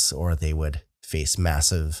of this, or they would face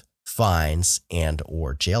massive fines and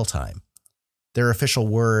or jail time. Their official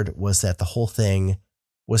word was that the whole thing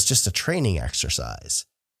was just a training exercise.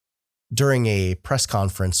 During a press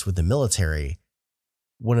conference with the military,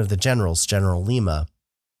 one of the generals, General Lima,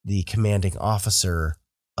 the commanding officer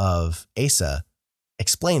of ASA,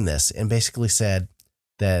 explained this and basically said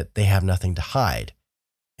that they have nothing to hide.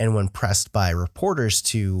 And when pressed by reporters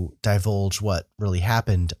to divulge what really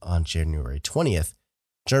happened on January 20th,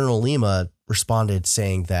 General Lima responded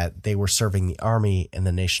saying that they were serving the army and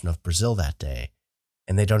the nation of Brazil that day,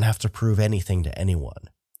 and they don't have to prove anything to anyone.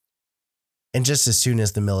 And just as soon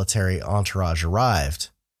as the military entourage arrived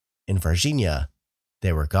in Varginha,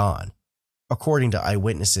 they were gone. According to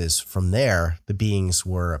eyewitnesses from there, the beings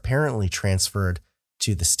were apparently transferred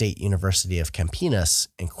to the State University of Campinas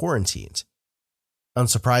and quarantined.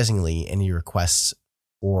 Unsurprisingly, any requests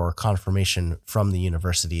or confirmation from the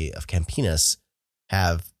University of Campinas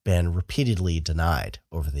have been repeatedly denied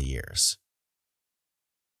over the years.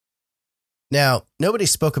 Now, nobody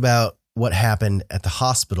spoke about what happened at the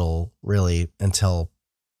hospital really until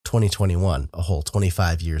 2021, a whole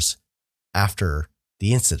 25 years after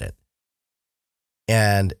the incident.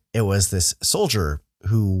 And it was this soldier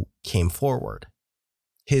who came forward.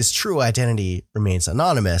 His true identity remains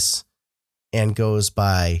anonymous and goes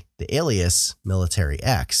by the alias Military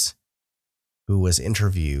X, who was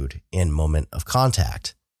interviewed in Moment of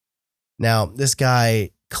Contact. Now, this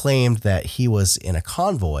guy claimed that he was in a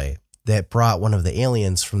convoy that brought one of the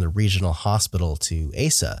aliens from the regional hospital to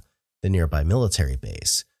ASA, the nearby military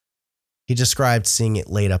base. He described seeing it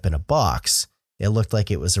laid up in a box. It looked like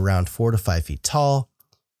it was around 4 to 5 feet tall,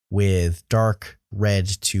 with dark red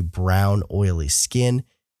to brown oily skin.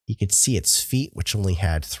 He could see its feet, which only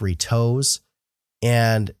had 3 toes.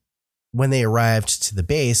 And when they arrived to the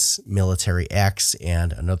base, Military X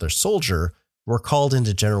and another soldier were called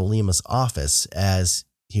into General Lima's office, as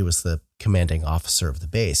he was the commanding officer of the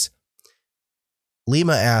base.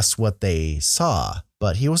 Lima asked what they saw,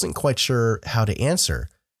 but he wasn't quite sure how to answer.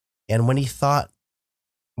 And when he thought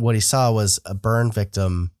what he saw was a burn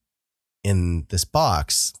victim in this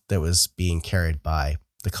box that was being carried by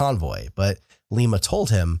the convoy. But Lima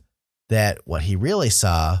told him that what he really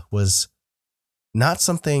saw was not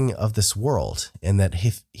something of this world, and that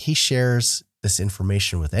if he shares this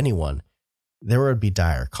information with anyone, there would be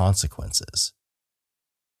dire consequences.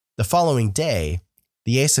 The following day,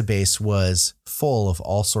 the ASA base was full of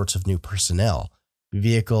all sorts of new personnel,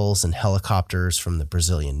 vehicles and helicopters from the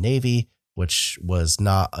Brazilian Navy, which was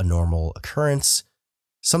not a normal occurrence.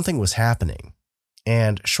 Something was happening.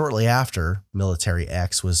 And shortly after, Military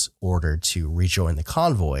X was ordered to rejoin the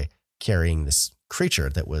convoy carrying this creature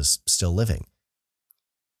that was still living.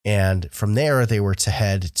 And from there, they were to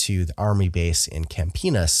head to the army base in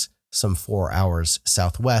Campinas, some 4 hours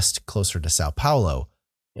southwest, closer to Sao Paulo.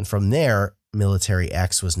 And from there, Military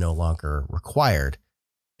X was no longer required,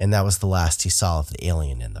 and that was the last he saw of the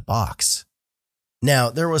alien in the box.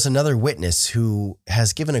 Now, there was another witness who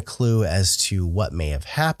has given a clue as to what may have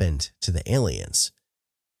happened to the aliens.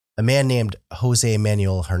 A man named Jose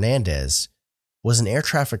Manuel Hernandez was an air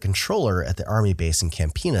traffic controller at the army base in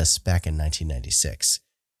Campinas back in 1996,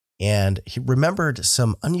 and he remembered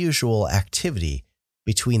some unusual activity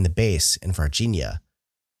between the base and Varginha.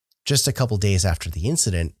 Just a couple days after the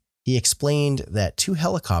incident, he explained that 2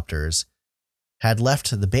 helicopters had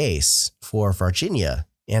left the base for Varginha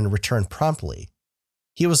and returned promptly.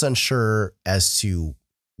 He was unsure as to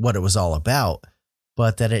what it was all about,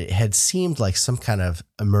 but that it had seemed like some kind of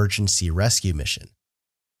emergency rescue mission.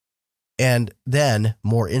 And then,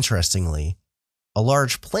 more interestingly, a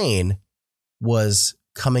large plane was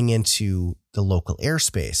coming into the local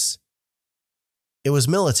airspace. It was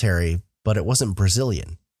military, but it wasn't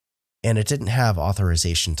Brazilian, and it didn't have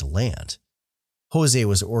authorization to land. Jose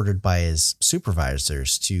was ordered by his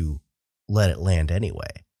supervisors to let it land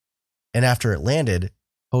anyway. And after it landed,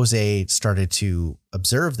 Jose started to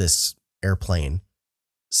observe this airplane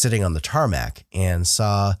sitting on the tarmac and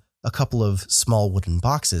saw a couple of small wooden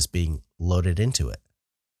boxes being loaded into it.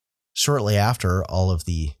 Shortly after, all of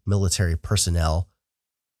the military personnel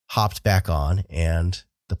hopped back on and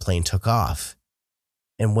the plane took off.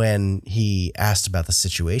 And when he asked about the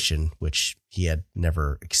situation, which he had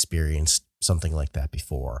never experienced something like that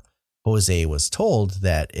before, Jose was told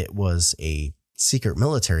that it was a secret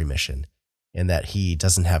military mission and that he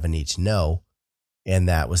doesn't have a need to know, and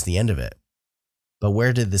that was the end of it. But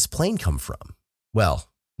where did this plane come from? Well,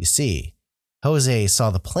 You see, Jose saw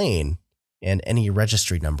the plane and any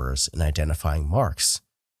registry numbers and identifying marks,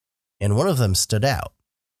 and one of them stood out: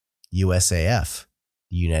 USAF,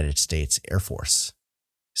 the United States Air Force.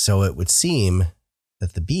 So it would seem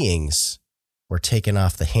that the beings were taken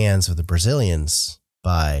off the hands of the Brazilians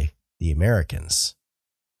by the Americans.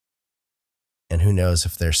 And who knows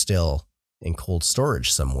if they're still in cold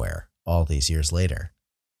storage somewhere all these years later.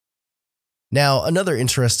 Now, another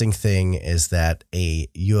interesting thing is that a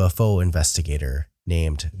UFO investigator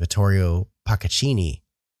named Vittorio Paccaccini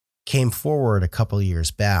came forward a couple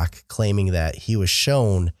years back claiming that he was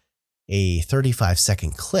shown a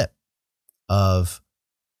 35-second clip of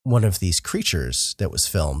one of these creatures that was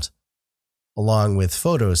filmed, along with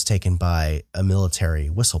photos taken by a military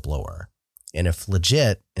whistleblower. And if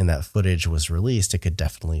legit and that footage was released, it could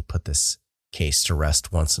definitely put this case to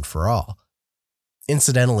rest once and for all.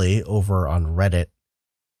 Incidentally, over on Reddit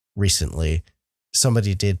recently,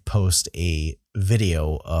 somebody did post a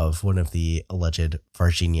video of one of the alleged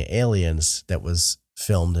Varginha aliens that was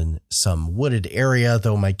filmed in some wooded area,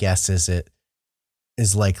 though my guess is it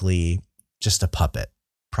is likely just a puppet,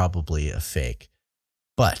 probably a fake.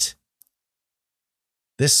 But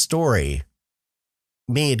this story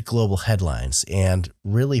made global headlines and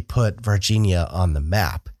really put Varginha on the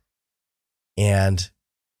map. And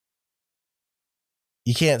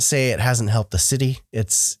you can't say it hasn't helped the city.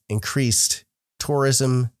 It's increased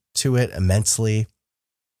tourism to it immensely.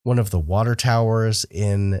 One of the water towers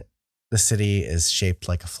in the city is shaped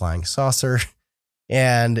like a flying saucer,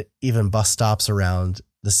 and even bus stops around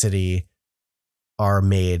the city are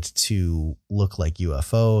made to look like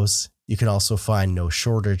UFOs. You can also find no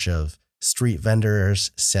shortage of street vendors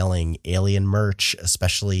selling alien merch,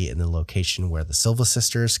 especially in the location where the Silva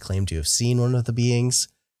sisters claim to have seen one of the beings.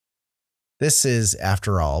 This is,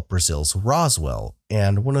 after all, Brazil's Roswell,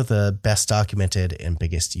 and one of the best documented and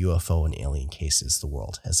biggest UFO and alien cases the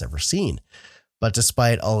world has ever seen. But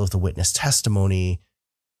despite all of the witness testimony,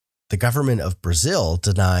 the government of Brazil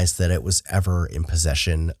denies that it was ever in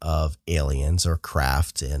possession of aliens or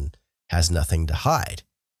craft and has nothing to hide.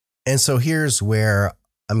 And so here's where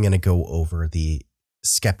I'm going to go over the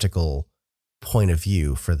skeptical point of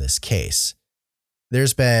view for this case.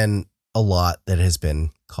 There's been a lot that has been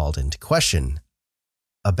called into question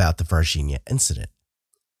about the Varginha incident.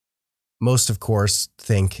 Most, of course,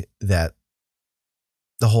 think that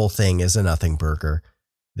the whole thing is a nothing burger.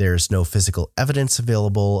 There's no physical evidence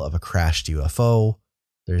available of a crashed UFO.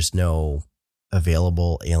 There's no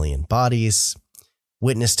available alien bodies.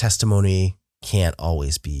 Witness testimony can't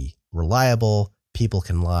always be reliable. People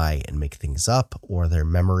can lie and make things up, or their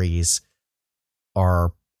memories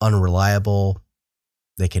are unreliable.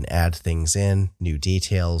 They can add things in, new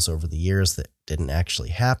details over the years that didn't actually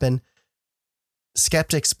happen.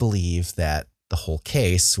 Skeptics believe that the whole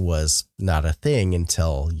case was not a thing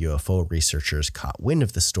until UFO researchers caught wind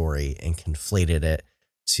of the story and conflated it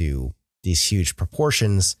to these huge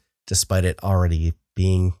proportions, despite it already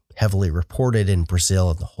being heavily reported in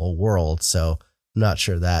Brazil and the whole world. So I'm not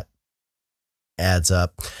sure that adds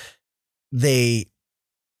up. They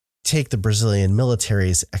take the Brazilian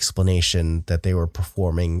military's explanation that they were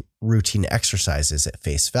performing routine exercises at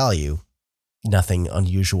face value. Nothing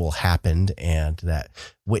unusual happened, and that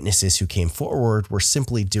witnesses who came forward were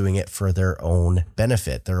simply doing it for their own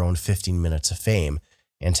benefit, their own 15 minutes of fame,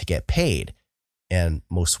 and to get paid. And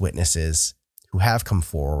most witnesses who have come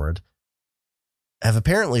forward have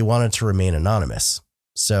apparently wanted to remain anonymous.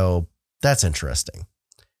 So that's interesting.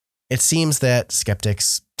 It seems that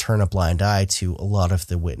skeptics turn a blind eye to a lot of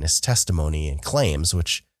the witness testimony and claims,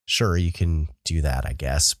 which sure, you can do that, I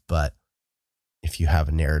guess, but if you have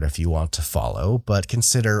a narrative you want to follow, but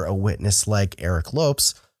consider a witness like Eric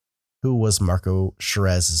Lopes, who was Marco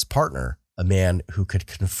Cherez's partner, a man who could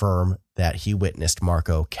confirm that he witnessed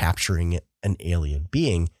Marco capturing an alien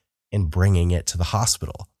being and bringing it to the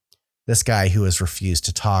hospital. This guy who has refused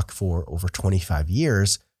to talk for over 25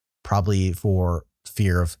 years, probably for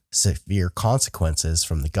fear of severe consequences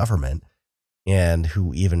from the government, and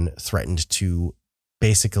who even threatened to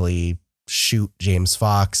basically shoot James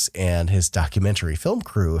Fox and his documentary film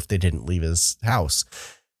crew if they didn't leave his house.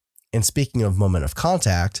 And speaking of moment of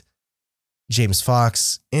contact, James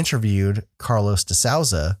Fox interviewed Carlos de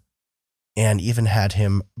Souza and even had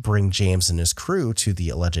him bring James and his crew to the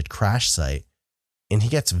alleged crash site. And he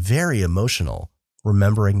gets very emotional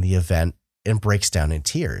remembering the event and breaks down in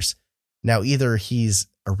tears. Now, either he's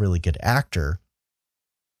a really good actor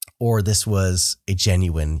or this was a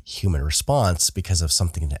genuine human response because of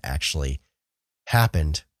something that actually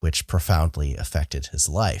happened, which profoundly affected his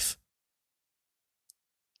life.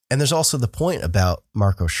 And there's also the point about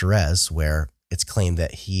Marco Cherez, where it's claimed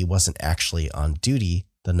that he wasn't actually on duty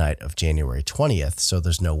the night of January 20th, so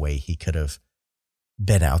there's no way he could have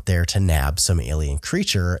been out there to nab some alien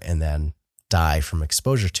creature and then die from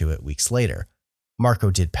exposure to it weeks later.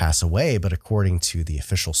 Marco did pass away, but according to the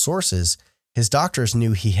official sources, his doctors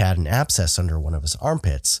knew he had an abscess under one of his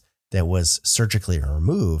armpits that was surgically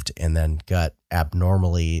removed and then got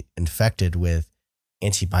abnormally infected with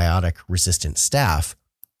antibiotic-resistant staph,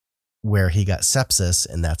 where he got sepsis,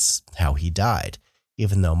 and that's how he died,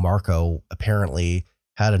 even though Marco apparently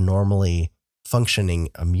had a normally functioning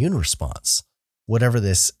immune response. Whatever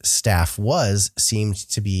this staph was seemed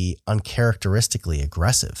to be uncharacteristically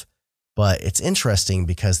aggressive. But it's interesting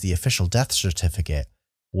because the official death certificate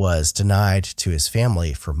was denied to his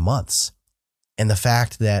family for months. And the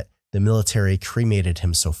fact that the military cremated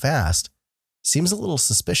him so fast seems a little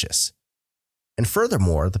suspicious. And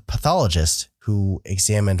furthermore, the pathologist who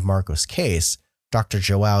examined Marco's case, Dr.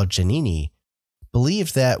 Joao Giannini,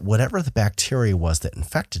 believed that whatever the bacteria was that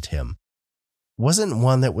infected him wasn't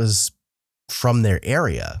one that was from their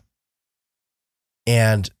area,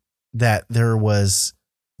 and that there was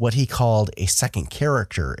what he called a second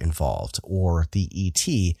character involved, or the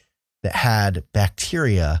ET, that had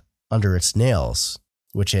bacteria under its nails,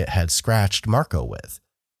 which it had scratched Marco with.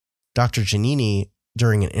 Dr. Giannini,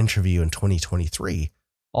 during an interview in 2023,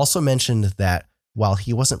 also mentioned that while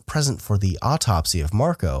he wasn't present for the autopsy of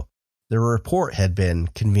Marco, the report had been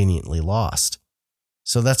conveniently lost.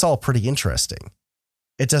 So that's all pretty interesting.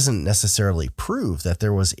 It doesn't necessarily prove that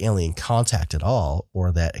there was alien contact at all,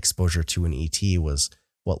 or that exposure to an ET was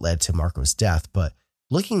what led to Marco's death, but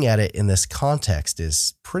looking at it in this context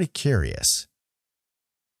is pretty curious.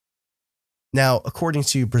 Now, according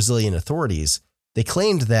to Brazilian authorities, they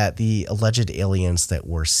claimed that the alleged aliens that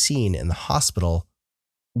were seen in the hospital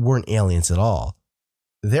weren't aliens at all.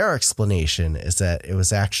 Their explanation is that it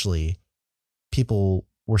was actually people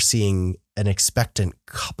were seeing an expectant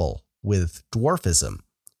couple with dwarfism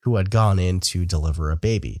who had gone in to deliver a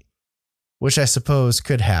baby, which I suppose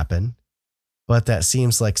could happen, but that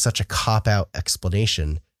seems like such a cop-out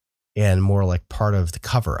explanation and more like part of the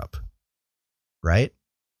cover-up, right?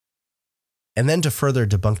 And then to further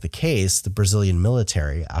debunk the case, the Brazilian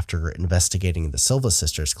military, after investigating the Silva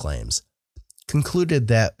sisters' claims, concluded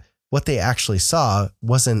that what they actually saw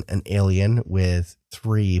wasn't an alien with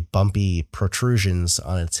 3 bumpy protrusions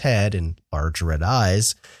on its head and large red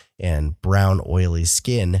eyes and brown oily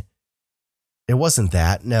skin. It wasn't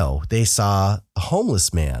that, no. They saw a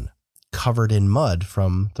homeless man covered in mud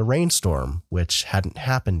from the rainstorm, which hadn't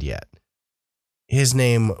happened yet. His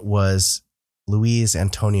name was Luiz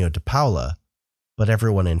Antonio de Paula, but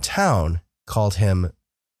everyone in town called him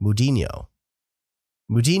Mudinho.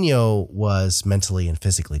 Mudinho was mentally and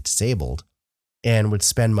physically disabled and would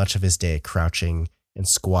spend much of his day crouching and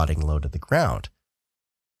squatting low to the ground.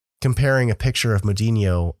 Comparing a picture of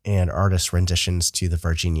Mudinho and artist renditions to the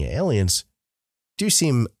Varginha aliens do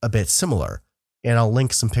seem a bit similar, and I'll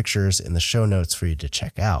link some pictures in the show notes for you to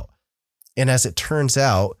check out. And as it turns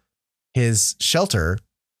out, his shelter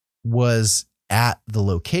was at the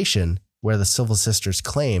location where the Silva sisters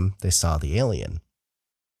claim they saw the alien.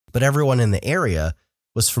 But everyone in the area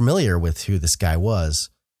was familiar with who this guy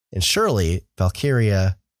was, and surely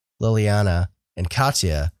Valkyria, Liliana, and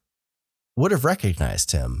Katya would have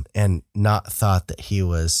recognized him and not thought that he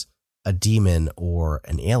was a demon or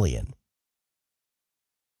an alien.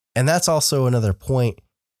 And that's also another point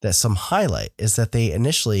that some highlight, is that they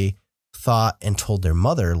initially thought and told their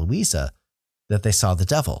mother, Louisa, that they saw the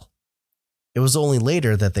devil. It was only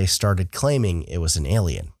later that they started claiming it was an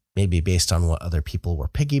alien, maybe based on what other people were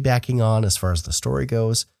piggybacking on as far as the story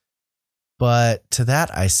goes. But to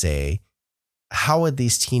that I say, how would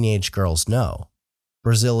these teenage girls know?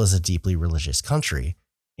 Brazil is a deeply religious country,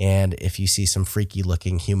 and if you see some freaky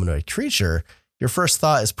looking humanoid creature, your first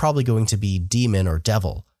thought is probably going to be demon or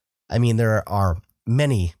devil. I mean, there are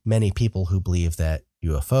many, many people who believe that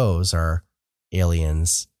UFOs are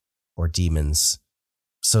aliens or demons.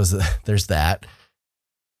 So there's that.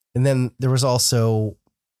 And then there was also,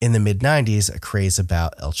 in the mid-90s, a craze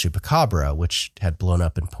about El Chupacabra, which had blown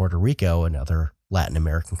up in Puerto Rico and other Latin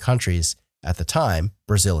American countries at the time,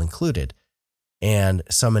 Brazil included. And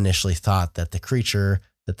some initially thought that the creature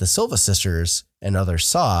that the Silva sisters and others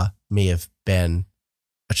saw may have been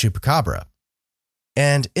a chupacabra.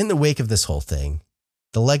 And in the wake of this whole thing,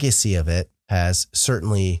 the legacy of it has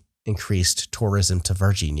certainly increased tourism to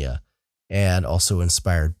Varginha and also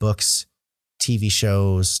inspired books, TV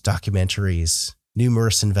shows, documentaries,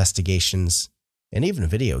 numerous investigations, and even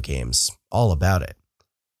video games all about it.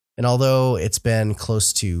 And although it's been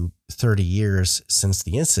close to 30 years since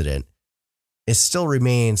the incident, it still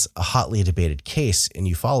remains a hotly debated case in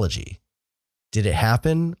ufology. Did it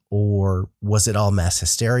happen, or was it all mass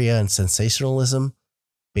hysteria and sensationalism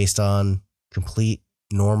based on complete,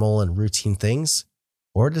 normal, and routine things?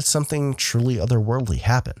 Or did something truly otherworldly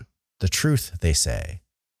happen? The truth, they say,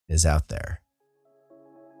 is out there.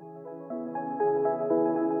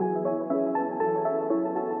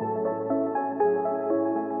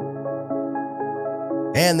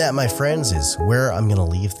 And that, my friends, is where I'm going to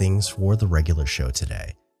leave things for the regular show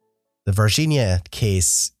today. The Varginha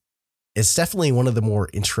case is definitely one of the more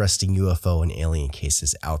interesting UFO and alien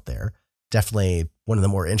cases out there. Definitely one of the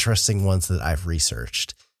more interesting ones that I've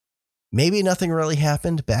researched. Maybe nothing really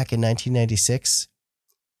happened back in 1996,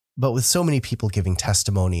 but with so many people giving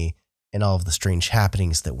testimony and all of the strange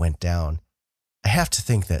happenings that went down, I have to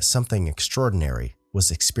think that something extraordinary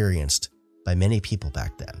was experienced by many people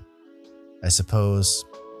back then. I suppose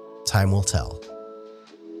time will tell.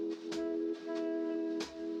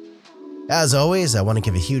 As always, I want to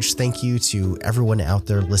give a huge thank you to everyone out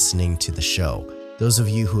there listening to the show. Those of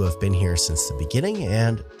you who have been here since the beginning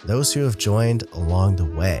and those who have joined along the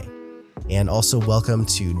way. And also welcome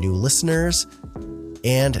to new listeners.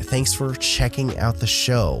 And thanks for checking out the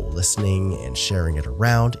show, listening and sharing it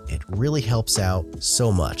around. It really helps out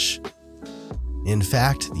so much. In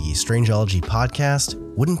fact, the Strangeology podcast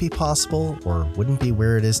wouldn't be possible or wouldn't be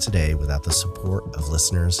where it is today without the support of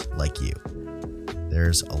listeners like you.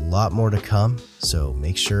 There's a lot more to come, so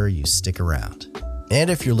make sure you stick around. And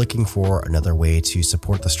if you're looking for another way to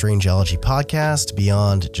support the Strangeology podcast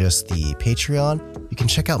beyond just the Patreon, you can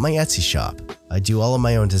check out my Etsy shop. I do all of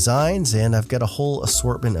my own designs, and I've got a whole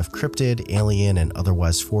assortment of cryptid, alien, and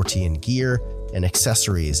otherwise Fortean gear and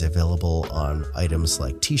accessories available on items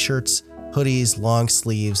like t-shirts, hoodies, long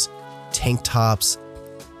sleeves, tank tops.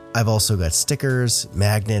 I've also got stickers,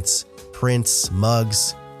 magnets, prints,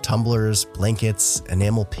 mugs, tumblers, blankets,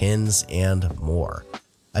 enamel pins, and more.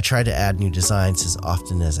 I try to add new designs as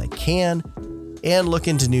often as I can and look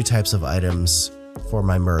into new types of items for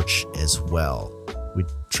my merch as well. We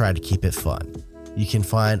try to keep it fun. You can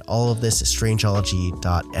find all of this at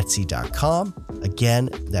strangeology.etsy.com. Again,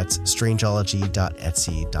 that's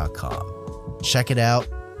strangeology.etsy.com. Check it out.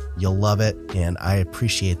 You'll love it, and I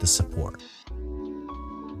appreciate the support.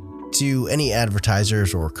 To any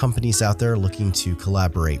advertisers or companies out there looking to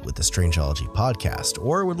collaborate with the Strangeology podcast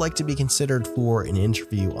or would like to be considered for an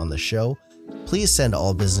interview on the show, please send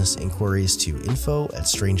all business inquiries to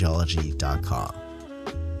info@strangeology.com.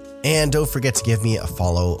 And don't forget to give me a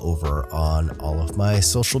follow over on all of my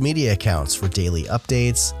social media accounts for daily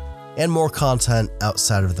updates and more content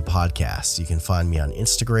outside of the podcast. You can find me on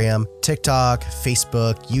Instagram, TikTok,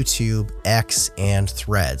 Facebook, YouTube, X, and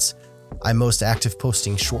Threads. I'm most active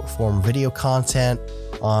posting short-form video content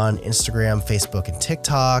on Instagram, Facebook, and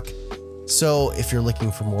TikTok. So if you're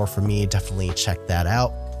looking for more from me, definitely check that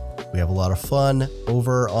out. We have a lot of fun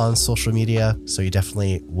over on social media, so you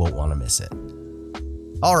definitely won't want to miss it.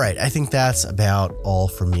 All right, I think that's about all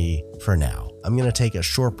from me for now. I'm going to take a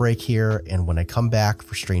short break here, and when I come back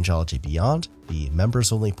for Strangeology Beyond, the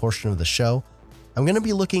members-only portion of the show, I'm going to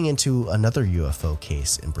be looking into another UFO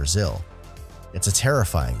case in Brazil. It's a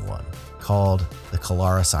terrifying one called the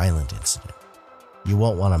Colares Island Incident. You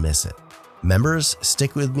won't want to miss it. Members,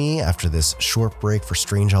 stick with me after this short break for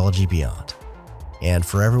Strangeology Beyond. And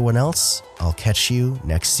for everyone else, I'll catch you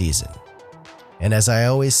next season. And as I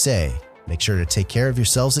always say, make sure to take care of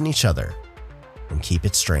yourselves and each other, and keep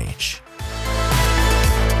it strange.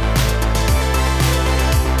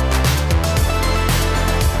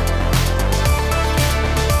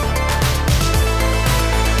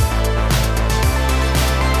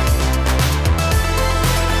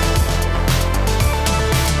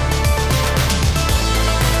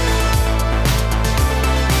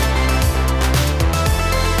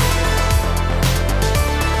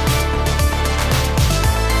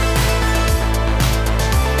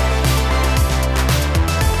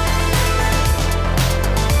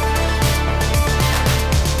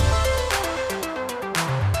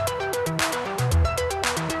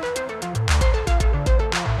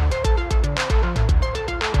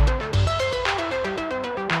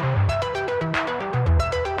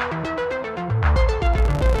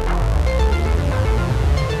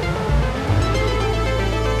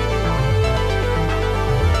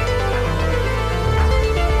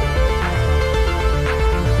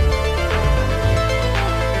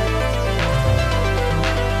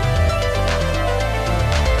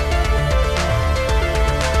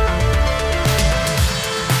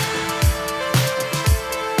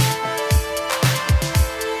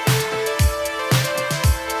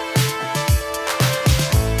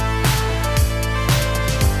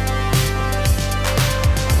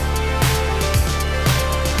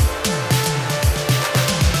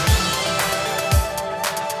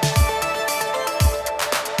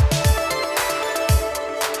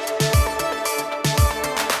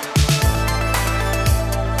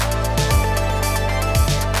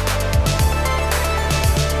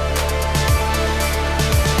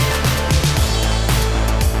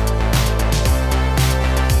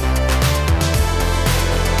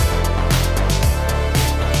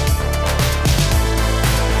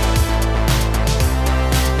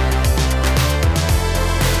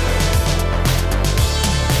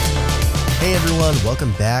 everyone.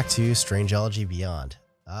 Welcome back to Strangeology Beyond.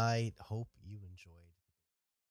 I hope